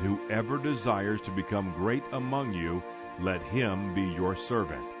 But whoever desires to become great among you, let him be your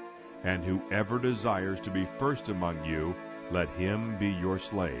servant. And whoever desires to be first among you, let him be your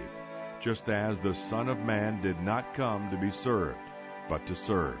slave. Just as the Son of Man did not come to be served, but to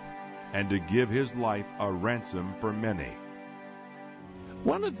serve, and to give his life a ransom for many.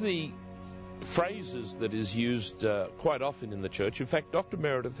 One of the phrases that is used quite often in the church, in fact, Dr.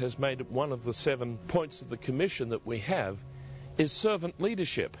 Meredith has made it one of the 7 points of the commission that we have, is servant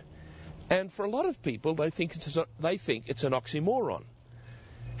leadership. And for a lot of people, they think it's an oxymoron.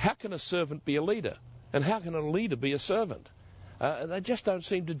 How can a servant be a leader? And how can a leader be a servant? They just don't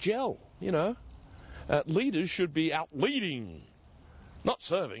seem to gel, you know. Leaders should be out leading, not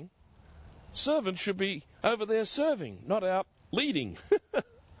serving. Servants should be over there serving, not out leading.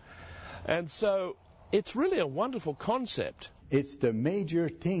 And so it's really a wonderful concept. It's the major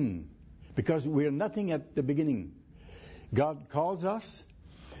thing, because we're nothing at the beginning. God calls us,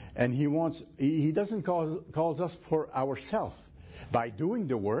 and He doesn't calls us for ourselves. By doing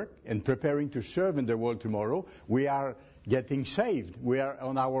the work and preparing to serve in the world tomorrow, we are getting saved. We are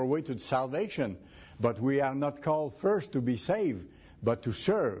on our way to salvation. But we are not called first to be saved, but to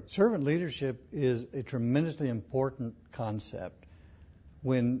serve. Servant leadership is a tremendously important concept.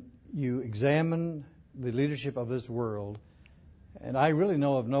 When you examine the leadership of this world, and I really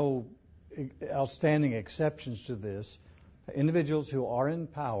know of no outstanding exceptions to this, individuals who are in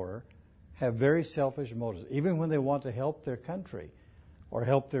power have very selfish motives, even when they want to help their country or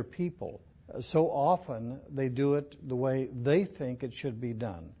help their people. So often they do it the way they think it should be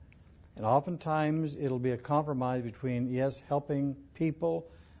done. And oftentimes it'll be a compromise between, yes, helping people,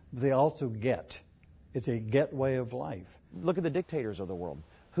 but they also get. It's a get way of life. Look at the dictators of the world.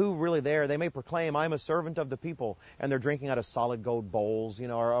 Who really there, they may proclaim, I'm a servant of the people, and they're drinking out of solid gold bowls,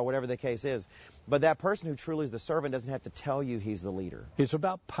 or whatever the case is. But that person who truly is the servant doesn't have to tell you he's the leader. It's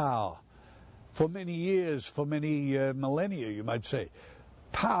about power. For many years, for many millennia, you might say,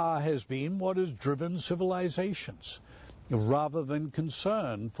 power has been what has driven civilizations, rather than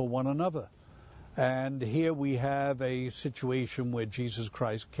concern for one another. And here we have a situation where Jesus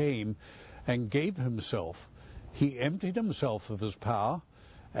Christ came and gave himself. He emptied himself of his power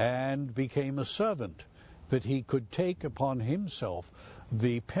and became a servant, that he could take upon himself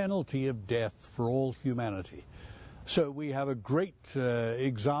the penalty of death for all humanity. So we have a great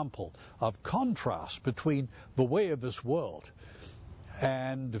example of contrast between the way of this world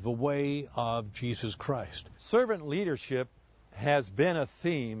and the way of Jesus Christ. Servant leadership has been a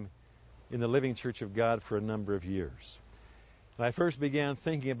theme in the Living Church of God for a number of years. And I first began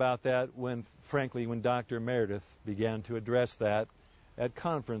thinking about that when Dr. Meredith began to address that at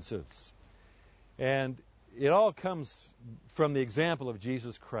conferences. And it all comes from the example of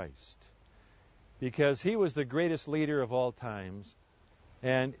Jesus Christ, because he was the greatest leader of all times,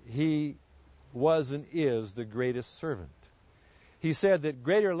 and he was and is the greatest servant. He said that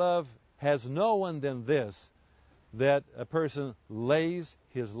greater love has no one than this, that a person lays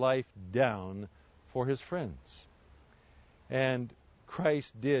his life down for his friends. And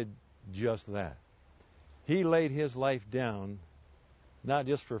Christ did just that. He laid his life down, not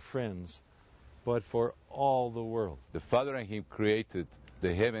just for friends, but for all the world. The Father and Him created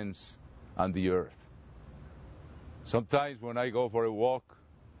the heavens and the earth. Sometimes when I go for a walk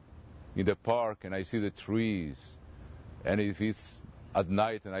in the park and I see the trees, and if it's at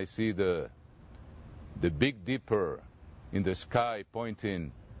night and I see the Big Dipper in the sky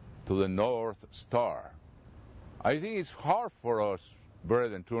pointing to the North Star, I think it's hard for us,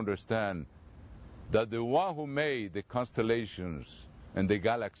 brethren, to understand that the one who made the constellations and the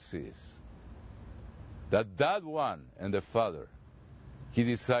galaxies, that one and the Father, He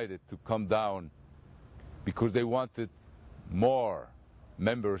decided to come down because they wanted more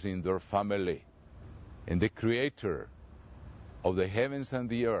members in their family. And the Creator of the heavens and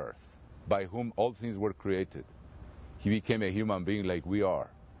the earth, by whom all things were created, He became a human being like we are.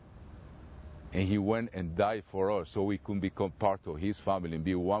 And He went and died for us so we could become part of His family and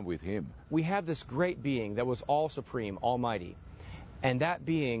be one with Him. We have this great being that was all supreme, almighty. And that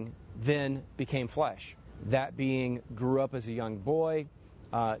being then became flesh. That being grew up as a young boy,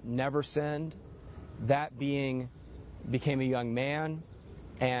 never sinned. That being became a young man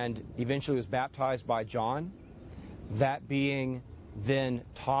and eventually was baptized by John. That being then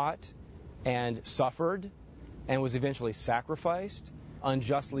taught and suffered and was eventually sacrificed,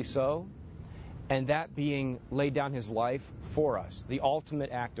 unjustly so. And that being laid down his life for us, the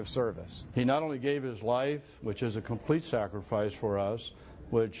ultimate act of service. He not only gave his life, which is a complete sacrifice for us,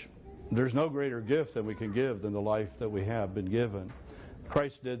 which there's no greater gift that we can give than the life that we have been given.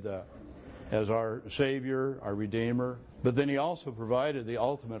 Christ did that as our Savior, our Redeemer. But then He also provided the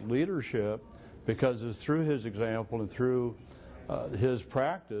ultimate leadership, because it's through His example and through His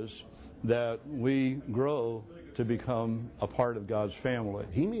practice that we grow to become a part of God's family.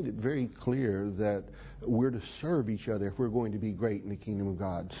 He made it very clear that we're to serve each other if we're going to be great in the kingdom of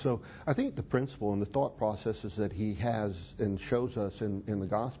God. So I think the principle and the thought processes that He has and shows us in the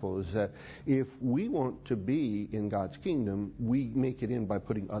gospel is that if we want to be in God's kingdom, we make it in by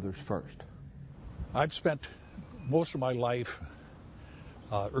putting others first. I've spent most of my life,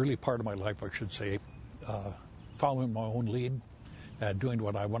 early part of my life, I should say, following my own lead and doing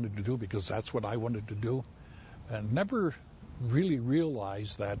what I wanted to do because that's what I wanted to do, and never really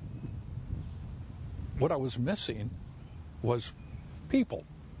realized that what I was missing was people,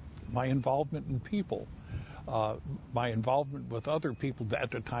 my involvement in people. My involvement with other people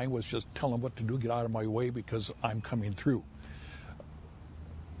at the time was just tell them what to do, get out of my way because I'm coming through.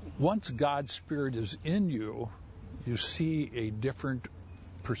 Once God's Spirit is in you, you see a different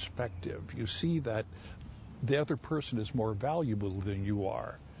perspective. You see that the other person is more valuable than you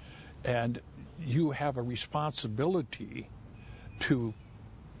are. And you have a responsibility to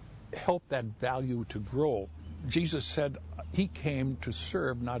help that value to grow. Jesus said He came to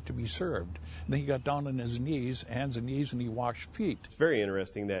serve, not to be served. And then He got down on His knees, hands and knees, and He washed feet. It's very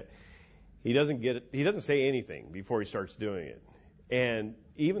interesting that He doesn't say anything before He starts doing it. And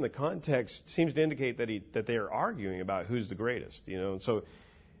even the context seems to indicate that they are arguing about who's the greatest, you know. So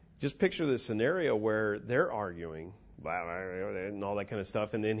just picture this scenario where they're arguing, and all that kind of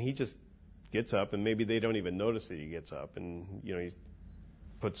stuff, and then He just gets up, and maybe they don't even notice that He gets up, and you know, He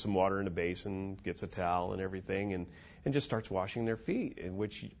puts some water in a basin, gets a towel and everything, and just starts washing their feet, and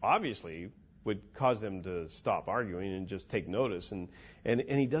which obviously would cause them to stop arguing and just take notice, and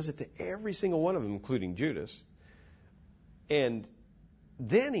He does it to every single one of them, including Judas. And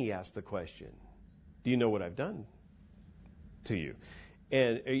then He asked the question, do you know what I've done to you?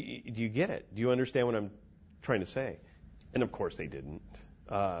 And do you get it? Do you understand what I'm trying to say? And of course they didn't.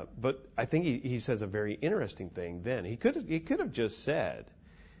 But I think he says a very interesting thing then. He could have just said,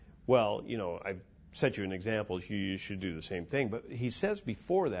 well, you know, I've set you an example, you should do the same thing. But he says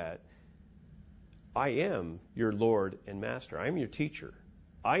before that, I am your Lord and Master. I am your teacher.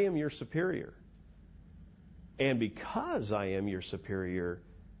 I am your superior. And because I am your superior,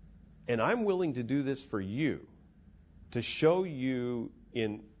 and I'm willing to do this for you, to show you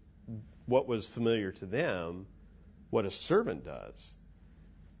in what was familiar to them, what a servant does,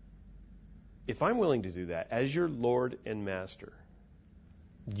 if I'm willing to do that as your Lord and Master,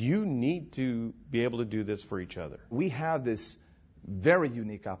 you need to be able to do this for each other. We have this very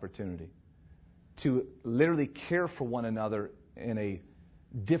unique opportunity to literally care for one another in a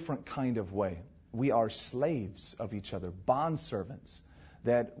different kind of way. We are slaves of each other, bondservants,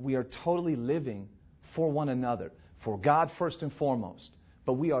 that we are totally living for one another, for God first and foremost.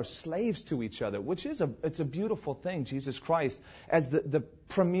 But we are slaves to each other, which is it's a beautiful thing. Jesus Christ as the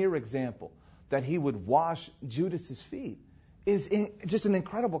premier example, that he would wash Judas's feet is just an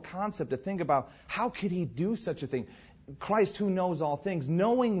incredible concept to think about. How could he do such a thing? Christ, who knows all things,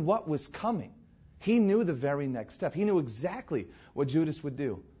 knowing what was coming, he knew the very next step. He knew exactly what Judas would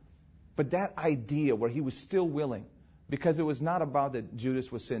do. But that idea where he was still willing, because it was not about that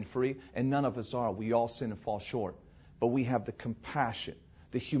Judas was sin-free, and none of us are. We all sin and fall short. But we have the compassion,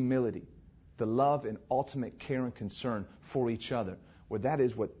 the humility, the love and ultimate care and concern for each other, where that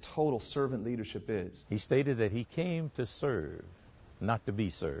is what total servant leadership is. He stated that he came to serve, not to be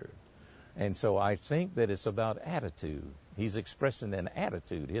served. And so I think that it's about attitude. He's expressing an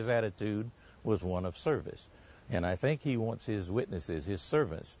attitude. His attitude was one of service. And I think he wants his witnesses, his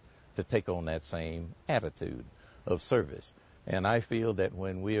servants, to take on that same attitude of service. And I feel that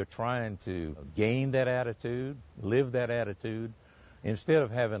when we are trying to gain that attitude, live that attitude, instead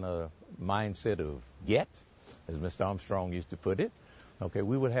of having a mindset of get, as Mr. Armstrong used to put it, okay,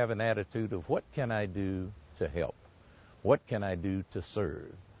 we would have an attitude of what can I do to help? What can I do to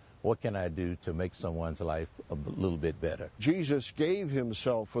serve? What can I do to make someone's life a little bit better? Jesus gave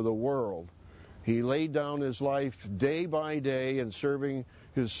himself for the world. He laid down his life day by day in serving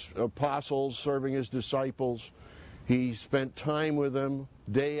his apostles, serving his disciples. He spent time with them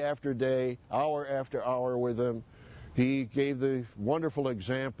day after day, hour after hour with them. He gave the wonderful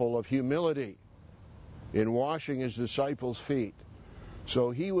example of humility in washing his disciples' feet. So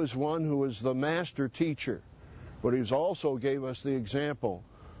he was one who was the master teacher, but he also gave us the example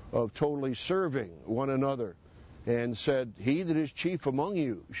of totally serving one another, and said, "He that is chief among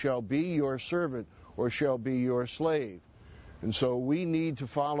you shall be your servant or shall be your slave." And so we need to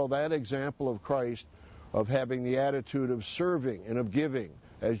follow that example of Christ, of having the attitude of serving and of giving.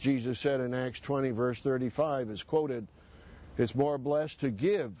 As Jesus said in Acts 20, verse 35, is quoted, it's more blessed to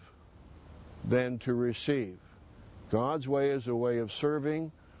give than to receive. God's way is a way of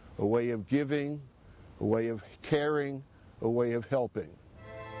serving, a way of giving, a way of caring, a way of helping.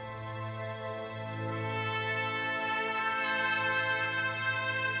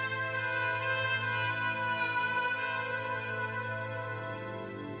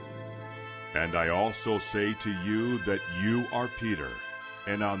 And I also say to you that you are Peter,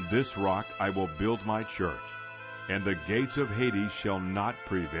 and on this rock I will build my church, and the gates of Hades shall not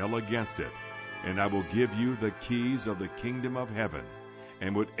prevail against it. And I will give you the keys of the kingdom of heaven,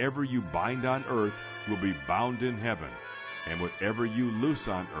 and whatever you bind on earth will be bound in heaven, and whatever you loose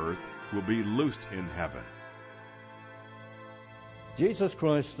on earth will be loosed in heaven. Jesus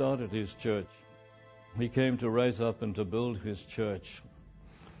Christ started his church. He came to raise up and to build his church.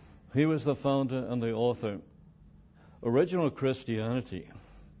 He was the founder and the author. Original Christianity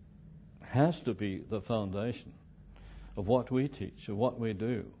has to be the foundation of what we teach, of what we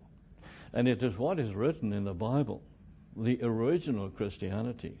do. And it is what is written in the Bible, the original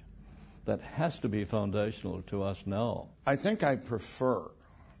Christianity, that has to be foundational to us now. I think I prefer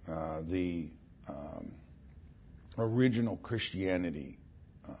the original Christianity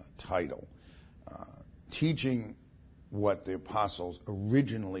title, teaching what the apostles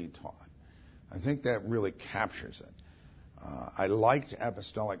originally taught. I think that really captures it. I liked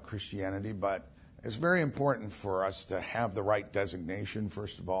apostolic Christianity, but it's very important for us to have the right designation,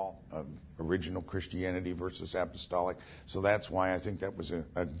 first of all, of original Christianity versus apostolic. So that's why I think that was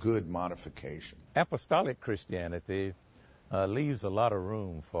a good modification. Apostolic Christianity leaves a lot of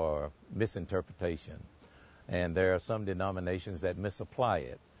room for misinterpretation. And there are some denominations that misapply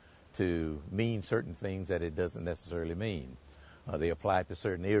it to mean certain things that it doesn't necessarily mean. They apply it to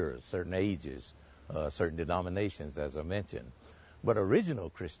certain eras, certain ages, certain denominations, as I mentioned. But original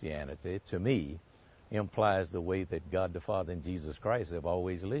Christianity, to me, implies the way that God the Father and Jesus Christ have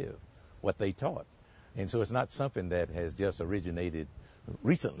always lived, what they taught. And so it's not something that has just originated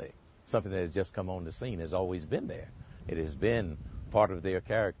recently, something that has just come on the scene. Has always been there. It has been part of their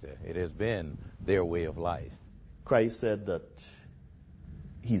character. It has been their way of life. Christ said that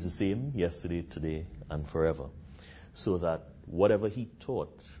he's the same yesterday, today, and forever. So that whatever he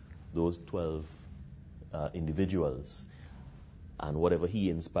taught those 12 individuals, and whatever he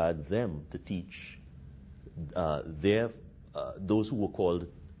inspired them to teach those who were called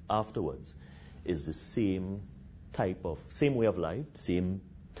afterwards, is the same way of life, same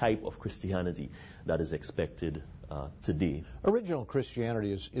type of Christianity that is expected today. Original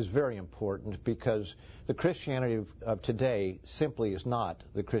Christianity is very important because the Christianity of today simply is not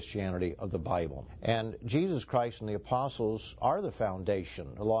the Christianity of the Bible. And Jesus Christ and the apostles are the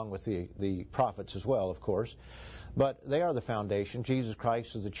foundation, along with the prophets as well, of course. But they are the foundation. Jesus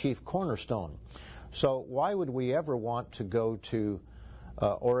Christ is the chief cornerstone. So why would we ever want to go to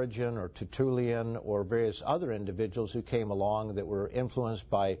Origen or Tertullian or various other individuals who came along that were influenced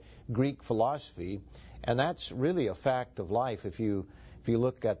by Greek philosophy, and that's really a fact of life. If you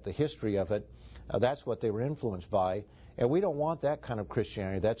look at the history of it, that's what they were influenced by. And we don't want that kind of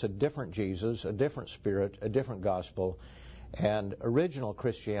Christianity. That's a different Jesus, a different spirit, a different gospel. And original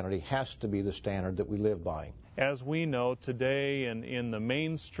Christianity has to be the standard that we live by. As we know today in the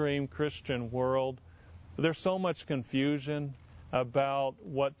mainstream Christian world, there's so much confusion about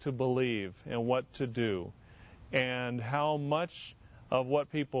what to believe and what to do, and how much of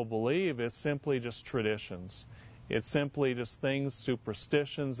what people believe is simply just traditions. It's simply just things,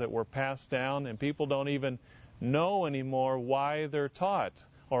 superstitions that were passed down, and people don't even know anymore why they're taught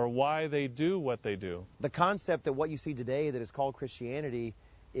or why they do what they do. The concept that what you see today that is called Christianity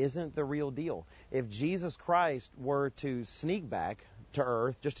isn't the real deal. If Jesus Christ were to sneak back to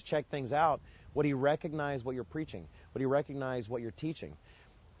earth just to check things out, would he recognize what you're preaching? Would he recognize what you're teaching?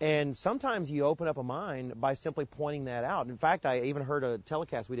 And sometimes you open up a mind by simply pointing that out. In fact, I even heard a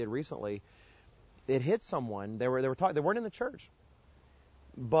telecast we did recently. It hit someone. They weren't in the church,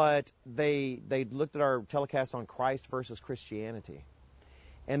 but they looked at our telecast on Christ versus Christianity,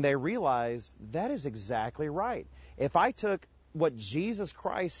 and they realized that is exactly right. If I took what Jesus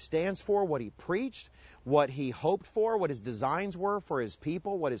Christ stands for, what he preached, what he hoped for, what his designs were for his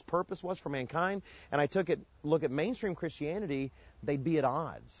people, what his purpose was for mankind, and I look at mainstream Christianity, they'd be at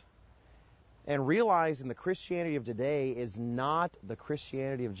odds. And realizing the Christianity of today is not the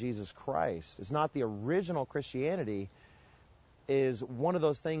Christianity of Jesus Christ. It's not the original Christianity, is one of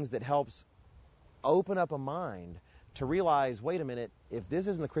those things that helps open up a mind to realize, wait a minute, if this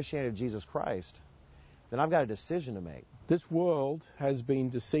isn't the Christianity of Jesus Christ, then I've got a decision to make. This world has been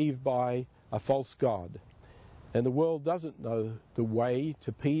deceived by a false god, and the world doesn't know the way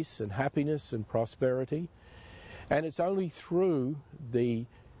to peace and happiness and prosperity, and it's only through the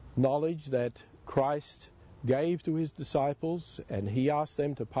knowledge that Christ gave to his disciples, and he asked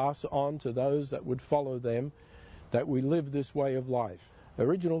them to pass on to those that would follow them, that we live this way of life.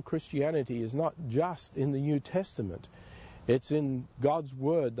 Original Christianity is not just in the New Testament. It's in God's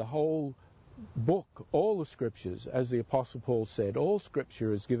Word, the whole book, all the Scriptures. As the Apostle Paul said, all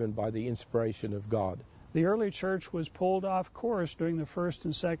Scripture is given by the inspiration of God. The early church was pulled off course during the 1st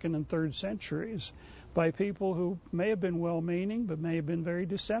and 2nd and 3rd centuries by people who may have been well-meaning but may have been very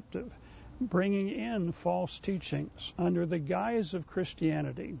deceptive, bringing in false teachings under the guise of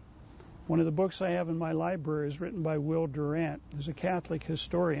Christianity. One of the books I have in my library is written by Will Durant, who's a Catholic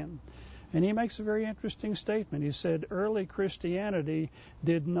historian, and he makes a very interesting statement. He said early Christianity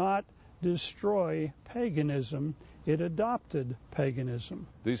did not destroy paganism, it adopted paganism.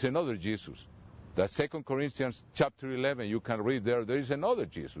 There is another Jesus. That 2 Corinthians chapter 11, you can read there is another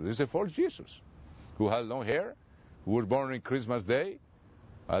Jesus. There's a false Jesus who had long hair, who was born on Christmas Day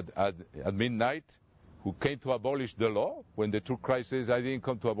at midnight, who came to abolish the law when the true Christ says, I didn't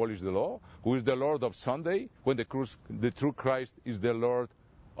come to abolish the law, who is the Lord of Sunday when the true Christ is the Lord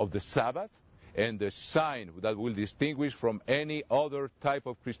of the Sabbath, and the sign that will distinguish from any other type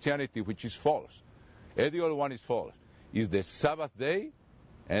of Christianity which is false. Every other one is false. Is the Sabbath day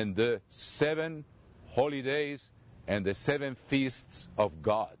and the 7 holy days and the 7 feasts of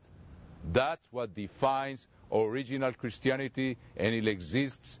God. That's what defines original Christianity, and it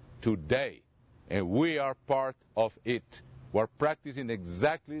exists today. And we are part of it. We're practicing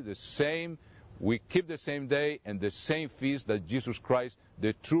exactly the same. We keep the same day and the same feast that Jesus Christ,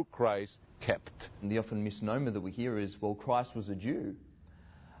 the true Christ, kept. And the often misnomer that we hear is, well, Christ was a Jew.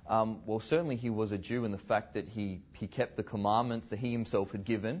 Well, certainly he was a Jew in the fact that he kept the commandments that he himself had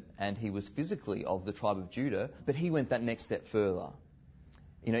given, and he was physically of the tribe of Judah, but he went that next step further.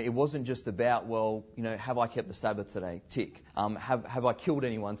 You know, it wasn't just about, well, you know, have I kept the Sabbath today? Tick. Have I killed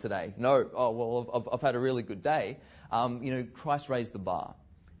anyone today? No. Oh, well, I've had a really good day. You know, Christ raised the bar.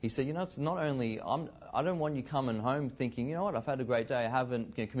 He said, you know, it's not only, I don't want you coming home thinking, you know what, I've had a great day, I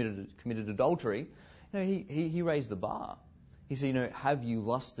haven't committed adultery. You know, he raised the bar. He said, you know, have you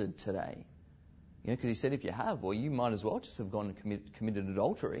lusted today? You know, because he said if you have, well, you might as well just have gone and committed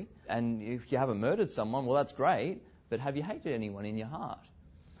adultery. And if you haven't murdered someone, well, that's great, but have you hated anyone in your heart?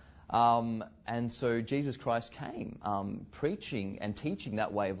 And so Jesus Christ came preaching and teaching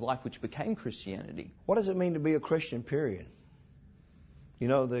that way of life, which became Christianity. What does it mean to be a Christian, period? You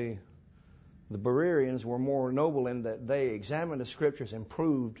know, the Bereans were more noble in that they examined the Scriptures and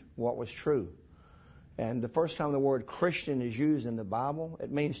proved what was true. And the first time the word Christian is used in the Bible, it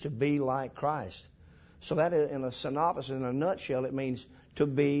means to be like Christ. So that in a synopsis, in a nutshell, it means to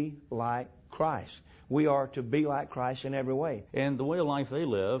be like Christ. We are to be like Christ in every way. And the way of life they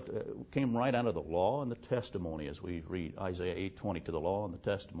lived came right out of the law and the testimony, as we read Isaiah 8:20, to the law and the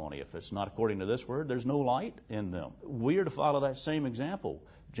testimony. If it's not according to this word, there's no light in them. We are to follow that same example.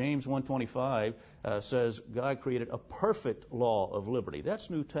 James 1:25 says God created a perfect law of liberty. That's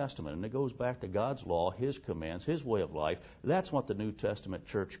New Testament, and it goes back to God's law, His commands, His way of life. That's what the New Testament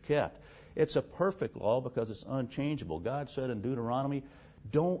church kept. It's a perfect law because it's unchangeable. God said in Deuteronomy,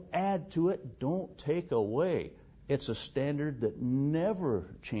 don't add to it, don't take away. It's a standard that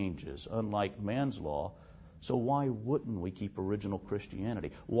never changes, unlike man's law. So why wouldn't we keep original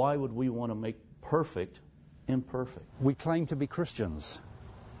Christianity? Why would we want to make perfect imperfect? We claim to be Christians.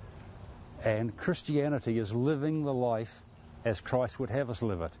 And Christianity is living the life as Christ would have us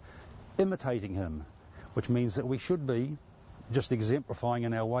live it, imitating Him, which means that we should be just exemplifying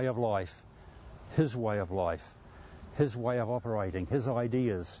in our way of life, His way of life, His way of operating, His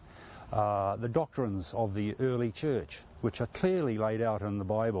ideas, the doctrines of the early church, which are clearly laid out in the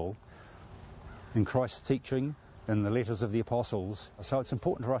Bible, in Christ's teaching, in the letters of the apostles. So it's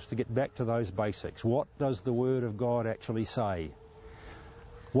important for us to get back to those basics. What does the Word of God actually say?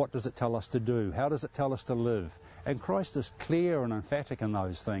 What does it tell us to do? How does it tell us to live? And Christ is clear and emphatic in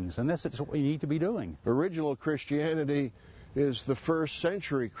those things, and that's what we need to be doing. Original Christianity is the first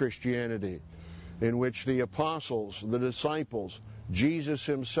century Christianity, in which the apostles, the disciples, Jesus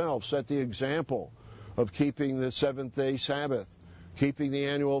Himself set the example of keeping the seventh-day Sabbath, keeping the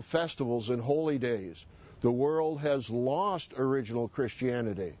annual festivals and holy days. The world has lost original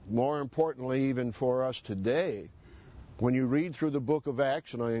Christianity. More importantly, even for us today, when you read through the book of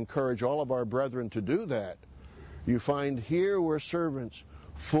Acts, and I encourage all of our brethren to do that, you find here were servants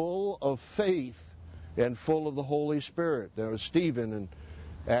full of faith and full of the Holy Spirit. There was Stephen in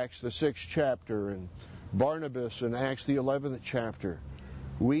Acts the 6th chapter, and Barnabas in Acts the 11th chapter.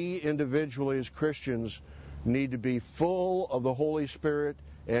 We individually as Christians need to be full of the Holy Spirit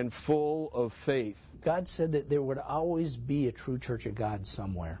and full of faith. God said that there would always be a true church of God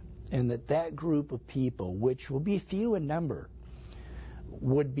somewhere, and that group of people, which will be few in number,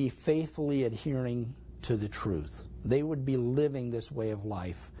 would be faithfully adhering to the truth. They would be living this way of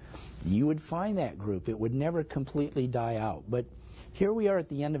life. You would find that group. It would never completely die out. But here we are at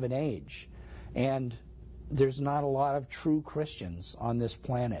the end of an age, and there's not a lot of true Christians on this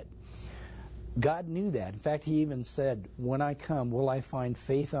planet. God knew that. In fact, He even said, when I come, will I find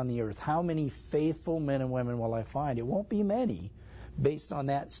faith on the earth? How many faithful men and women will I find? It won't be many, based on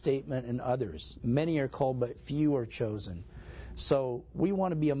that statement and others. Many are called, but few are chosen. So we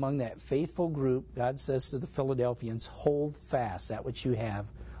want to be among that faithful group. God says to the Philadelphians, hold fast that which you have.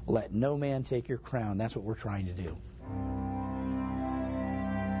 Let no man take your crown. That's what we're trying to do.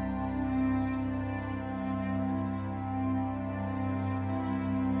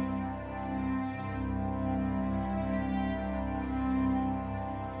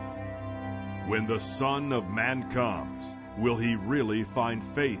 When the Son of Man comes, will He really find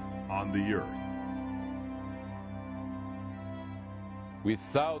faith on the earth?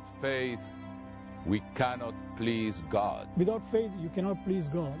 Without faith, we cannot please God. Without faith, you cannot please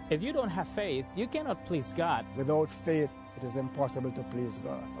God. If you don't have faith, you cannot please God. Without faith, it is impossible to please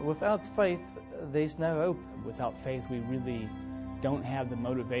God. Without faith, there's no hope. Without faith, we really don't have the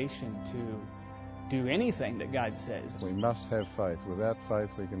motivation to do anything that God says. We must have faith. Without faith,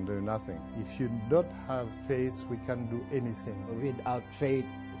 we can do nothing. If you don't have faith, we can't do anything. Without faith,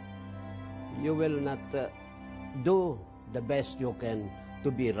 you will not do the best you can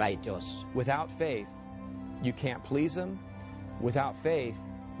to be righteous. Without faith, you can't please Him. Without faith,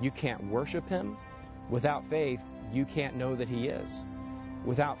 you can't worship Him. Without faith, you can't know that He is.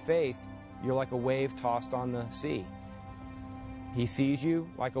 Without faith, you're like a wave tossed on the sea. He sees you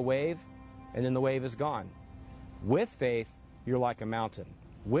like a wave, and then the wave is gone. With faith, you're like a mountain.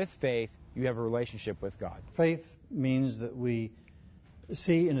 With faith, you have a relationship with God. Faith means that we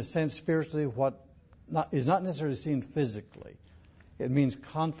see, in a sense, spiritually what is not necessarily seen physically. It means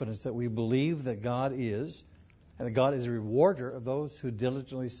confidence that we believe that God is, and that God is a rewarder of those who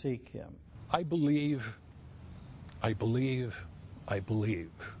diligently seek Him. I believe.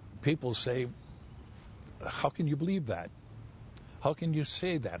 People say, how can you believe that? How can you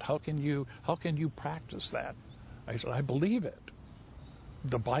say that? How can you practice that? I said, I believe it.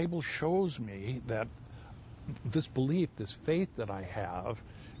 The Bible shows me that this belief, this faith that I have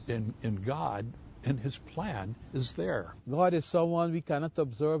in God, in His plan, is there. God is someone we cannot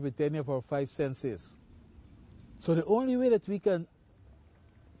observe with any of our five senses. So the only way that we can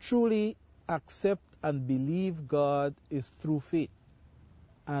truly accept and believe God is through faith.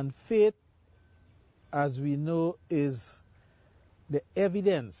 And faith, as we know, is the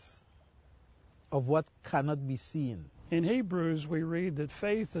evidence of what cannot be seen. In Hebrews, we read that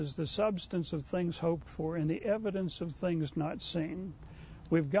faith is the substance of things hoped for and the evidence of things not seen.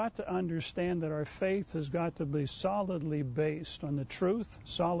 We've got to understand that our faith has got to be solidly based on the truth,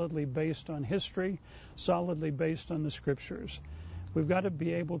 solidly based on history, solidly based on the Scriptures. We've got to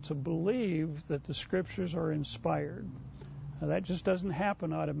be able to believe that the Scriptures are inspired. Now, that just doesn't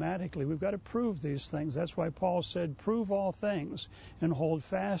happen automatically. We've got to prove these things. That's why Paul said, prove all things and hold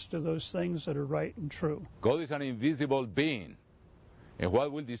fast to those things that are right and true. God is an invisible being. And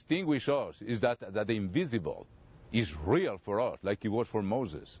what will distinguish us is that the invisible is real for us, like it was for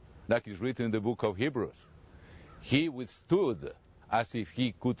Moses, like it's written in the book of Hebrews. He withstood as if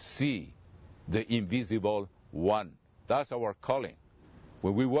he could see the invisible one. That's our calling.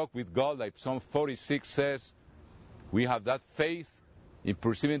 When we walk with God, like Psalm 46 says, we have that faith in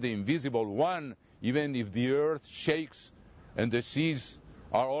perceiving the invisible one, even if the earth shakes and the seas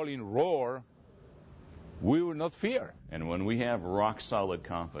are all in roar, we will not fear. And when we have rock-solid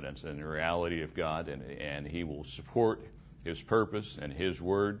confidence in the reality of God and He will support His purpose and His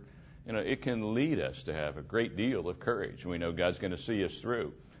Word, it can lead us to have a great deal of courage. We know God's going to see us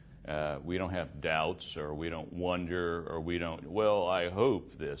through. We don't have doubts, or we don't wonder, or we don't, well, I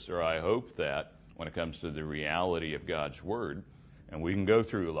hope this or I hope that when it comes to the reality of God's Word. And we can go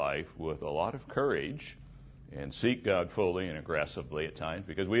through life with a lot of courage and seek God fully and aggressively at times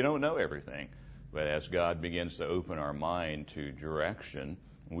because we don't know everything. But as God begins to open our mind to direction,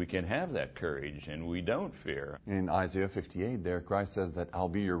 we can have that courage and we don't fear. In Isaiah 58 there, Christ says that I'll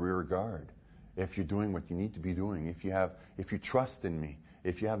be your rear guard. If you're doing what you need to be doing, if you trust in me,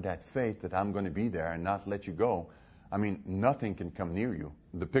 if you have that faith that I'm going to be there and not let you go, I mean, nothing can come near you.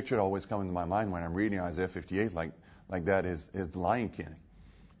 The picture that always comes into my mind when I'm reading Isaiah 58 like that is the Lion King.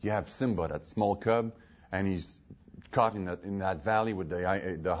 You have Simba, that small cub, and he's caught in that valley with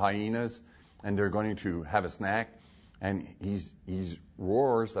the hyenas, and they're going to have a snack, and he's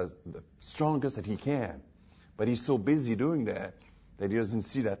roars as the strongest that he can. But he's so busy doing that he doesn't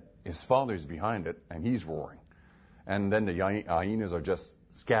see that his father's behind it, and he's roaring. And then the hyenas are just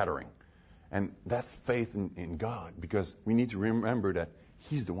scattering. And that's faith in God, because we need to remember that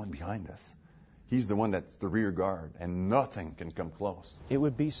He's the one behind us. He's the one that's the rear guard, and nothing can come close. It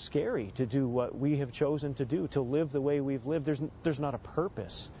would be scary to do what we have chosen to do, to live the way we've lived. There's not a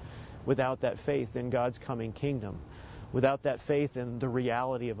purpose without that faith in God's coming kingdom, without that faith in the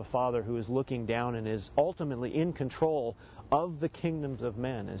reality of a Father who is looking down and is ultimately in control of the kingdoms of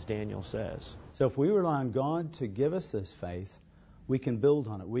men, as Daniel says. So if we rely on God to give us this faith, we can build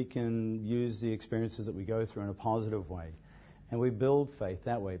on it. We can use the experiences that we go through in a positive way. And we build faith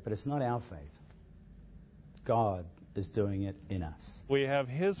that way. But it's not our faith. God is doing it in us. We have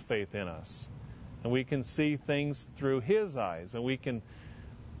His faith in us. And we can see things through His eyes. And we can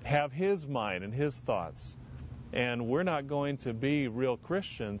have His mind and His thoughts. And we're not going to be real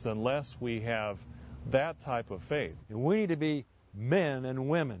Christians unless we have that type of faith. And we need to be men and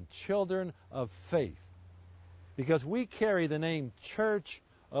women, children of faith. Because we carry the name Church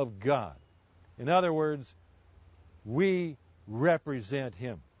of God. In other words, we represent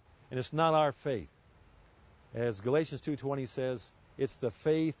Him. And it's not our faith. As Galatians 2:20 says, it's the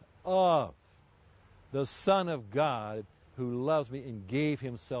faith of the Son of God who loves me and gave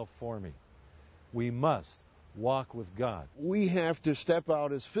Himself for me. We must walk with God. We have to step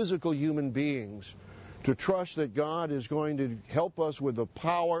out as physical human beings to trust that God is going to help us with the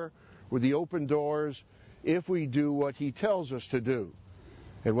power, with the open doors, if we do what He tells us to do.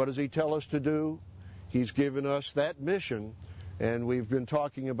 And what does He tell us to do? He's given us that mission, and we've been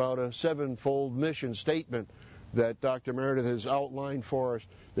talking about a sevenfold mission statement that Dr. Meredith has outlined for us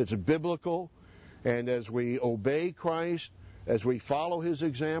that's biblical. And as we obey Christ, as we follow His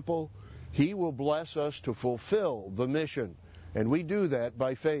example, He will bless us to fulfill the mission. And we do that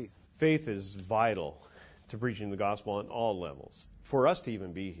by faith. Faith is vital to preaching the gospel on all levels. For us to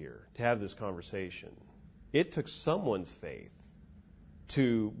even be here, to have this conversation, it took someone's faith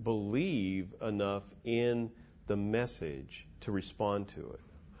to believe enough in the message to respond to it.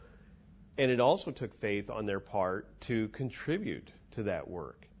 And it also took faith on their part to contribute to that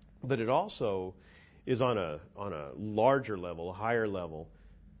work. But it also is on a larger level, a higher level,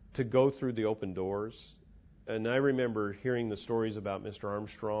 to go through the open doors. And I remember hearing the stories about Mr.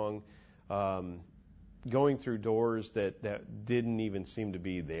 Armstrong going through doors that didn't even seem to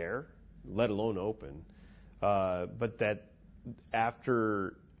be there, let alone open. But that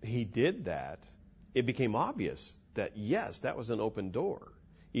after he did that, it became obvious that, yes, that was an open door,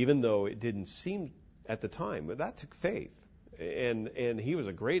 even though it didn't seem at the time. But that took faith. And he was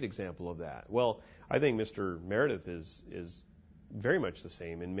a great example of that. Well, I think Mr. Meredith is very much the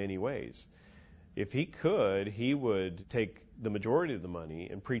same in many ways. If he could, he would take the majority of the money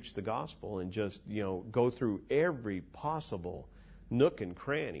and preach the gospel and just, go through every possible nook and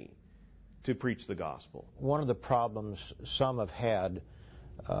cranny to preach the gospel. One of the problems some have had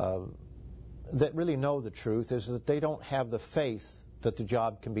that really know the truth is that they don't have the faith that the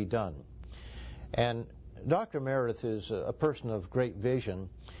job can be done. And Dr. Meredith is a person of great vision,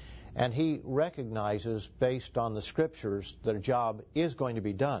 and he recognizes, based on the scriptures, that a job is going to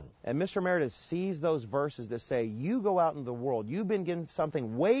be done. And Mr. Meredith sees those verses that say, you go out in the world, you've been given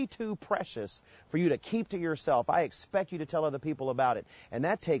something way too precious for you to keep to yourself. I expect you to tell other people about it. And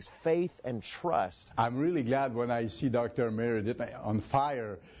that takes faith and trust. I'm really glad when I see Dr. Meredith on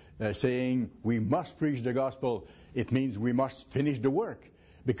fire saying we must preach the gospel. It means we must finish the work,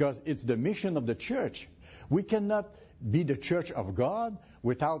 because it's the mission of the church. We cannot be the church of God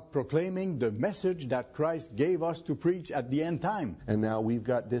without proclaiming the message that Christ gave us to preach at the end time. And now we've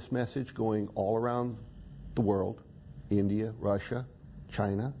got this message going all around the world, India, Russia,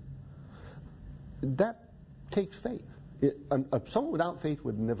 China. That takes faith. Someone without faith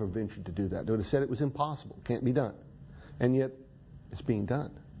would never venture to do that. They would have said it was impossible, can't be done. And yet, it's being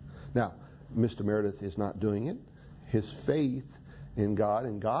done. Now, Mr. Meredith is not doing it. His faith in God,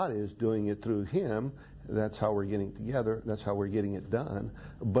 and God is doing it through him. That's how we're getting together. That's how we're getting it done.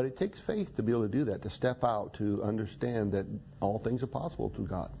 But it takes faith to be able to do that, to step out, to understand that all things are possible through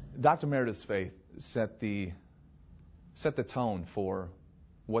God. Dr. Meredith's faith set the tone for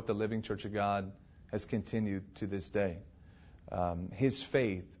what the Living Church of God has continued to this day. His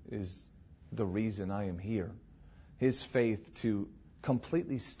faith is the reason I am here. His faith to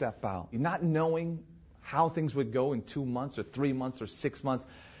completely step out, not knowing how things would go in 2 months or 3 months or 6 months,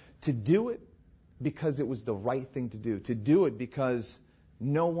 to do it because it was the right thing to do, to do it because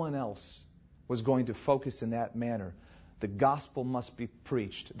no one else was going to focus in that manner. The gospel must be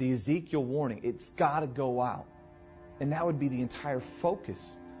preached. The Ezekiel warning, it's got to go out. And that would be the entire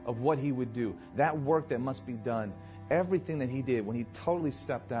focus of what he would do. That work that must be done, everything that he did when he totally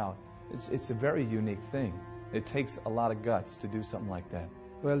stepped out, it's a very unique thing. It takes a lot of guts to do something like that.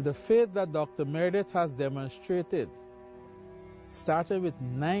 Well, the faith that Dr. Meredith has demonstrated started with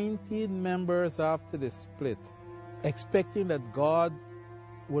 19 members after the split, expecting that God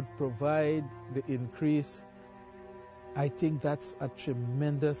would provide the increase. I think that's a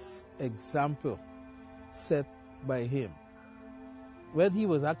tremendous example set by him. When he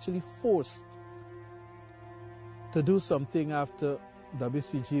was actually forced to do something after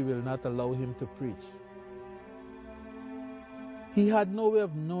WCG will not allow him to preach, he had no way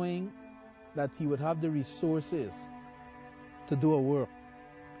of knowing that he would have the resources to do a work.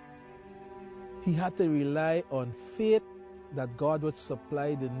 He had to rely on faith that God would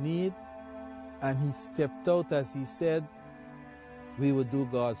supply the need, and he stepped out, as he said, we would do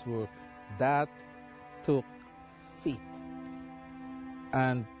God's work. That took faith.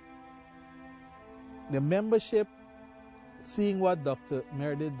 And the membership, seeing what Dr.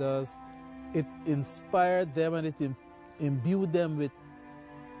 Meredith does, it inspired them and it imbued them with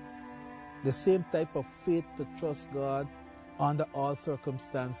the same type of faith to trust God under all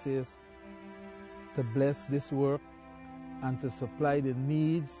circumstances, to bless this work and to supply the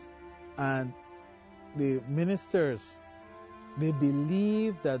needs. And the ministers, they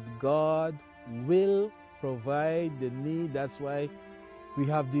believe that God will provide the need. That's why we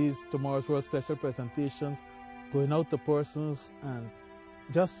have these Tomorrow's World special presentations, going out to persons and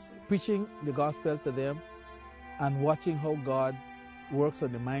just preaching the gospel to them and watching how God works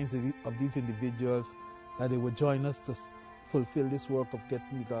on the minds of these individuals, that they would join us to fulfill this work of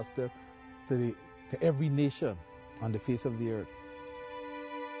getting the gospel to every nation on the face of the earth.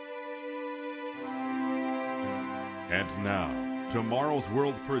 And now, Tomorrow's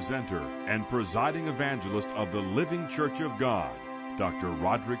World presenter and presiding evangelist of the Living Church of God, Dr.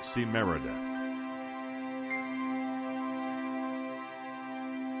 Roderick C. Meredith.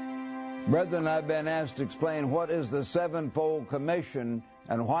 Brethren, I've been asked to explain what is the sevenfold commission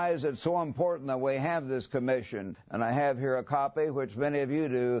and why is it so important that we have this commission. And I have here a copy, which many of you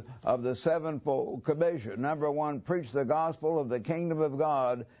do, of the sevenfold commission. Number 1, preach the gospel of the kingdom of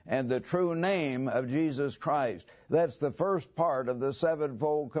God and the true name of Jesus Christ. That's the first part of the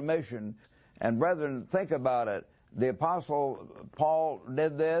sevenfold commission. And brethren, think about it. The Apostle Paul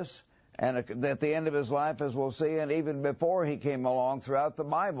did this, and at the end of his life, as we'll see, and even before he came along throughout the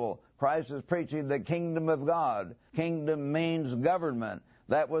Bible, Christ is preaching the kingdom of God. Kingdom means government.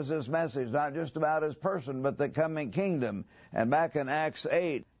 That was his message, not just about his person, but the coming kingdom. And back in Acts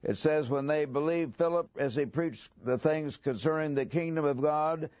 8, It says, when they believed Philip as he preached the things concerning the kingdom of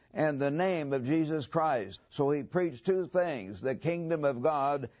God and the name of Jesus Christ. So he preached two things, the kingdom of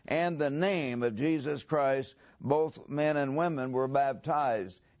God and the name of Jesus Christ. Both men and women were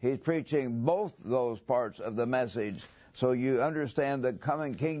baptized. He's preaching both those parts of the message. So you understand the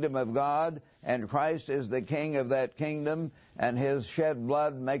coming kingdom of God, and Christ is the king of that kingdom, and his shed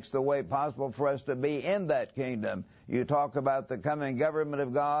blood makes the way possible for us to be in that kingdom. You talk about the coming government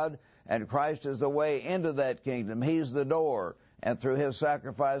of God, and Christ is the way into that kingdom. He's the door, and through his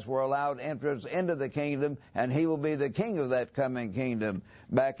sacrifice we're allowed entrance into the kingdom, and he will be the king of that coming kingdom.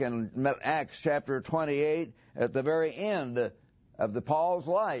 Back in Acts chapter 28, at the very end of Paul's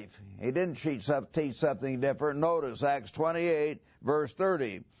life, he didn't teach something different. Notice Acts 28, verse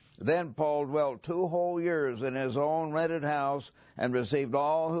 30. Then Paul dwelt 2 whole years in his own rented house and received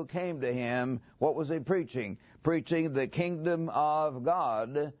all who came to him. What was he preaching? Preaching the kingdom of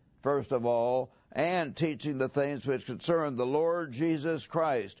God, first of all, and teaching the things which concern the Lord Jesus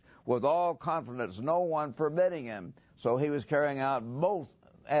Christ with all confidence, no one forbidding him. So he was carrying out both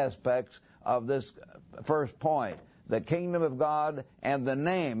aspects of this first point, the kingdom of God and the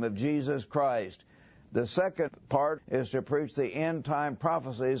name of Jesus Christ. The second part is to preach the end-time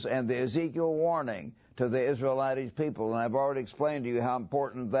prophecies and the Ezekiel warning to the Israelitish people. And I've already explained to you how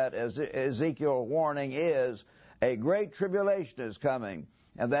important that Ezekiel warning is. A great tribulation is coming,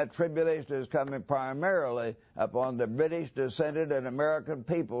 and that tribulation is coming primarily upon the British descended and American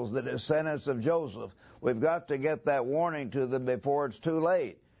peoples, the descendants of Joseph. We've got to get that warning to them before it's too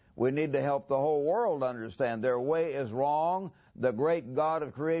late. We need to help the whole world understand their way is wrong. The great God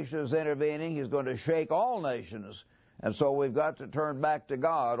of creation is intervening. He's going to shake all nations. And so we've got to turn back to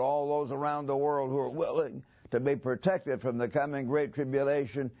God, all those around the world who are willing to be protected from the coming great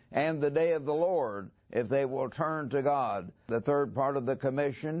tribulation and the day of the Lord, if they will turn to God. The third part of the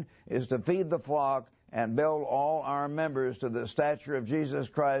commission is to feed the flock and build all our members to the stature of Jesus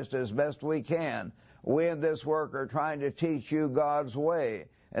Christ as best we can. We in this work are trying to teach you God's way,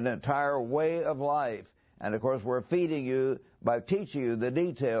 an entire way of life. And of course we're feeding you by teaching you the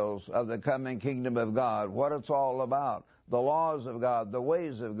details of the coming kingdom of God, what it's all about, the laws of God, the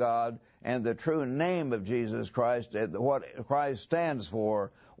ways of God, and the true name of Jesus Christ, what Christ stands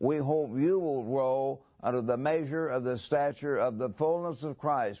for. We hope you will grow under the measure of the stature of the fullness of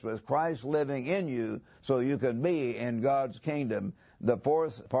Christ, with Christ living in you, so you can be in God's kingdom. The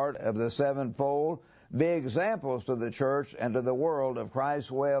fourth part of the sevenfold, be examples to the church and to the world of Christ's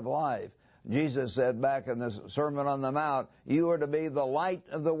way of life. Jesus said back in the Sermon on the Mount, you are to be the light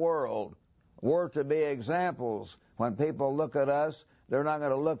of the world. We're to be examples. When people look at us, they're not going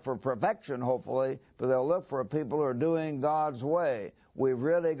to look for perfection, hopefully, but they'll look for people who are doing God's way. We've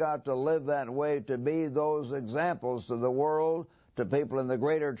really got to live that way to be those examples to the world, to people in the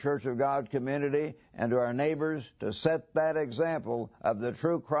greater Church of God community, and to our neighbors, to set that example of the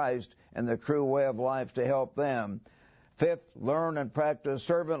true Christ and the true way of life to help them. Fifth, learn and practice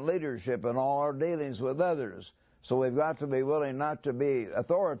servant leadership in all our dealings with others. So we've got to be willing not to be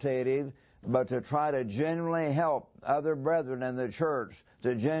authoritative, but to try to genuinely help other brethren in the church,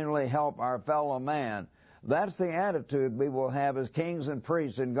 to genuinely help our fellow man. That's the attitude we will have as kings and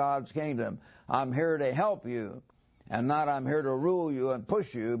priests in God's kingdom. I'm here to help you, and not I'm here to rule you and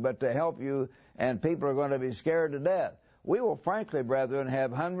push you, but to help you, and people are going to be scared to death. We will, frankly, brethren,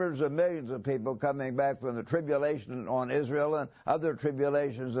 have hundreds of millions of people coming back from the tribulation on Israel and other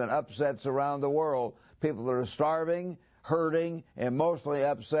tribulations and upsets around the world. People that are starving, hurting, emotionally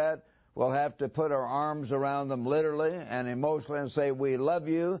upset. We'll have to put our arms around them literally and emotionally and say, we love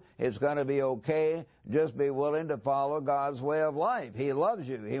you. It's going to be okay. Just be willing to follow God's way of life. He loves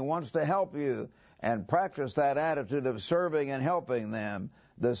you. He wants to help you. And practice that attitude of serving and helping them.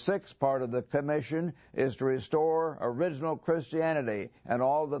 The sixth part of the commission is to restore original Christianity and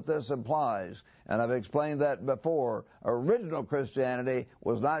all that this implies. And I've explained that before. Original Christianity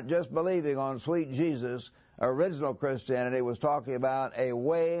was not just believing on sweet Jesus. Original Christianity was talking about a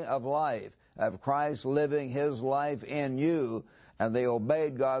way of life, of Christ living his life in you. And they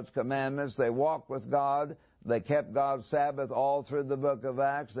obeyed God's commandments. They walked with God. They kept God's Sabbath all through the book of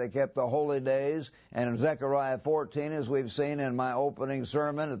Acts. They kept the holy days. And in Zechariah 14, as we've seen in my opening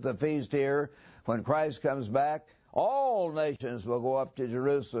sermon at the feast here, when Christ comes back, all nations will go up to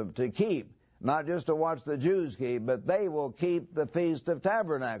Jerusalem to keep, not just to watch the Jews keep, but they will keep the Feast of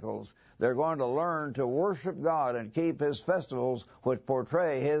Tabernacles. They're going to learn to worship God and keep his festivals which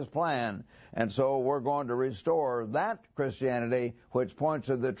portray his plan. And so we're going to restore that Christianity which points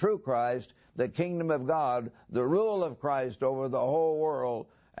to the true Christ, the kingdom of God, the rule of Christ over the whole world.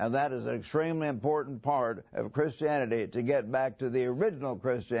 And that is an extremely important part of Christianity, to get back to the original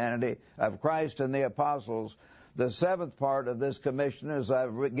Christianity of Christ and the apostles. The seventh part of this commission, as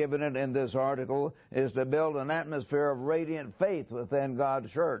I've given it in this article, is to build an atmosphere of radiant faith within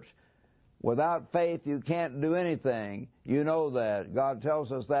God's church. Without faith, you can't do anything. You know that. God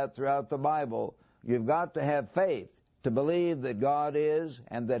tells us that throughout the Bible. You've got to have faith to believe that God is,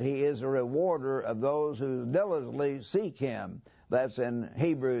 and that He is a rewarder of those who diligently seek Him. That's in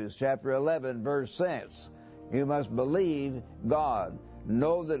Hebrews chapter 11, verse 6. You must believe God.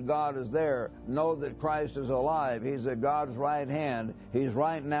 Know that God is there. Know that Christ is alive. He's at God's right hand. He's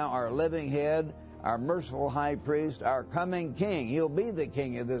right now our living head, our merciful high priest, our coming king. He'll be the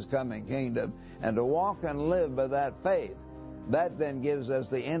king of this coming kingdom. And to walk and live by that faith, that then gives us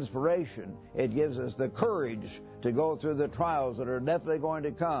the inspiration. It gives us the courage to go through the trials that are definitely going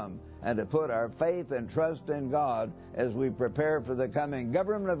to come, and to put our faith and trust in God as we prepare for the coming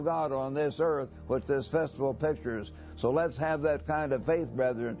government of God on this earth, which this festival pictures. So let's have that kind of faith,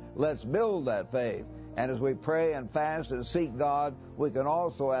 brethren. Let's build that faith. And as we pray and fast and seek God, we can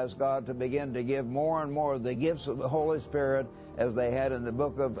also ask God to begin to give more and more of the gifts of the Holy Spirit, as they had in the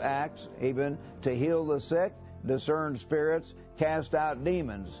book of Acts, even to heal the sick, discern spirits, cast out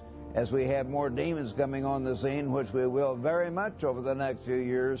demons. As we have more demons coming on the scene, which we will very much over the next few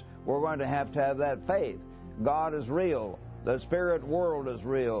years, we're going to have that faith. God is real. The spirit world is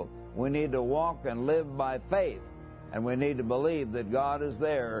real. We need to walk and live by faith. And we need to believe that God is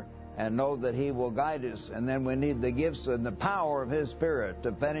there and know that He will guide us. And then we need the gifts and the power of His Spirit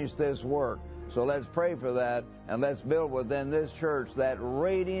to finish this work. So let's pray for that, and let's build within this church that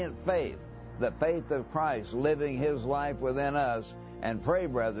radiant faith, the faith of Christ living His life within us. And pray,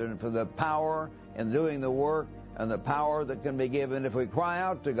 brethren, for the power in doing the work, and the power that can be given. If we cry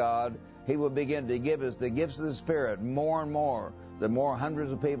out to God, He will begin to give us the gifts of the Spirit more and more. The more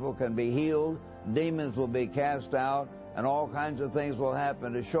hundreds of people can be healed, demons will be cast out, and all kinds of things will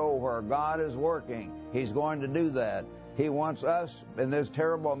happen to show where God is working. He's going to do that. He wants us in this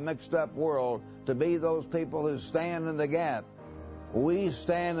terrible mixed up world to be those people who stand in the gap. We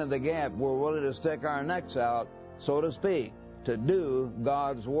stand in the gap. We're willing to stick our necks out, so to speak, to do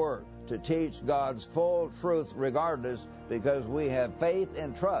God's work, to teach God's full truth regardless, because we have faith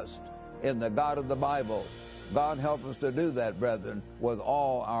and trust in the God of the Bible. God help us to do that, brethren, with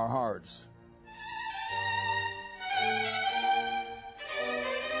all our hearts.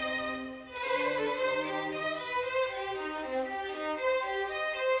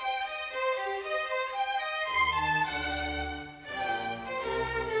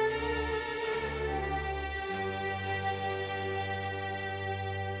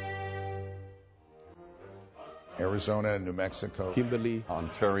 Arizona, New Mexico, Kimberley,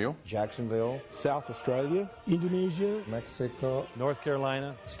 Ontario, Jacksonville, South Australia, Indonesia, Mexico, North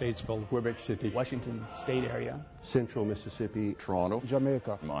Carolina, Statesville, Quebec City, Washington State area, Central Mississippi, Toronto,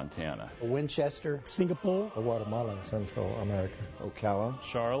 Jamaica, Montana, Winchester, Singapore, Guatemala, Central America, Ocala,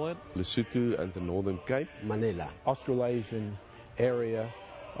 Charlotte, Lesotho and the Northern Cape, Manila, Australasian area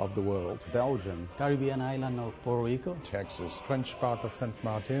of the world, Belgium, Caribbean island of Puerto Rico, Texas, French part of St.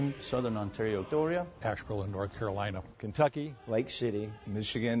 Martin, Southern Ontario, Victoria, Asheville in North Carolina, Kentucky, Lake City,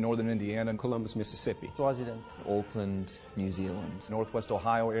 Michigan, Northern Indiana, Columbus, Mississippi, Swaziland, Auckland, New Zealand, Northwest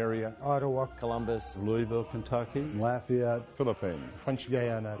Ohio area, Ottawa, Columbus, Louisville, Kentucky, Lafayette, Philippines, French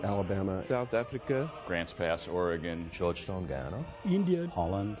Guiana, Alabama, South Africa, Grants Pass, Oregon, Georgetown, Ghana, India,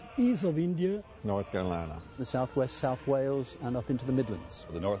 Holland, east of India, North Carolina, the Southwest, South Wales, and up into the Midlands,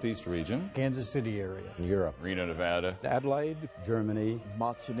 the Northeast region, Kansas City area, Europe, Reno, Nevada, Adelaide, Germany,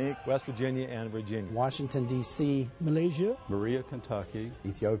 Martinique, West Virginia and Virginia, Washington, D.C., Malaysia, Maria, Kentucky,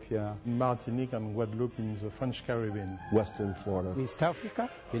 Ethiopia, Martinique and Guadeloupe in the French Caribbean, Western Florida, East Africa,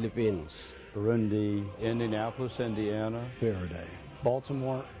 Philippines, Burundi, Indianapolis, Indiana, Faraday,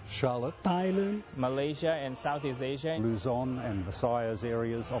 Baltimore, Charlotte, Thailand, Malaysia and Southeast Asia, Luzon and Visayas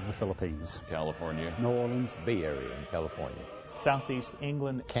areas of the Philippines, California, New Orleans, Bay Area in California, Southeast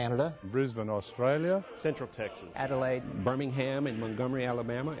England, Canada, Brisbane, Australia, Central Texas, Adelaide, Birmingham and Montgomery,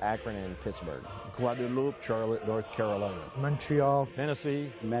 Alabama, Akron and Pittsburgh, Guadeloupe, Charlotte, North Carolina, Montreal,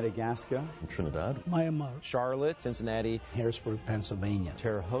 Tennessee, Madagascar, Trinidad, Myanmar, Charlotte, Cincinnati, Harrisburg, Pennsylvania,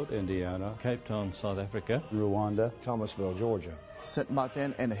 Terre Haute, Indiana, Cape Town, South Africa, Rwanda, Thomasville, Georgia, St.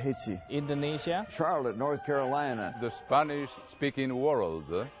 Martin and Haiti, Indonesia, Charlotte, North Carolina, the Spanish-speaking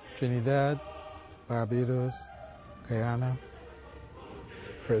world, Trinidad, Barbados, Guyana,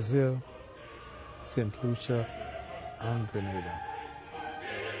 Brazil, St. Lucia, and Grenada.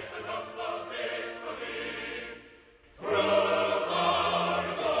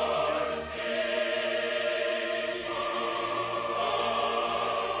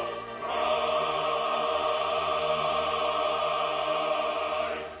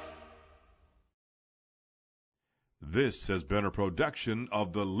 This has been a production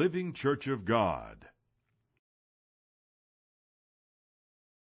of the Living Church of God.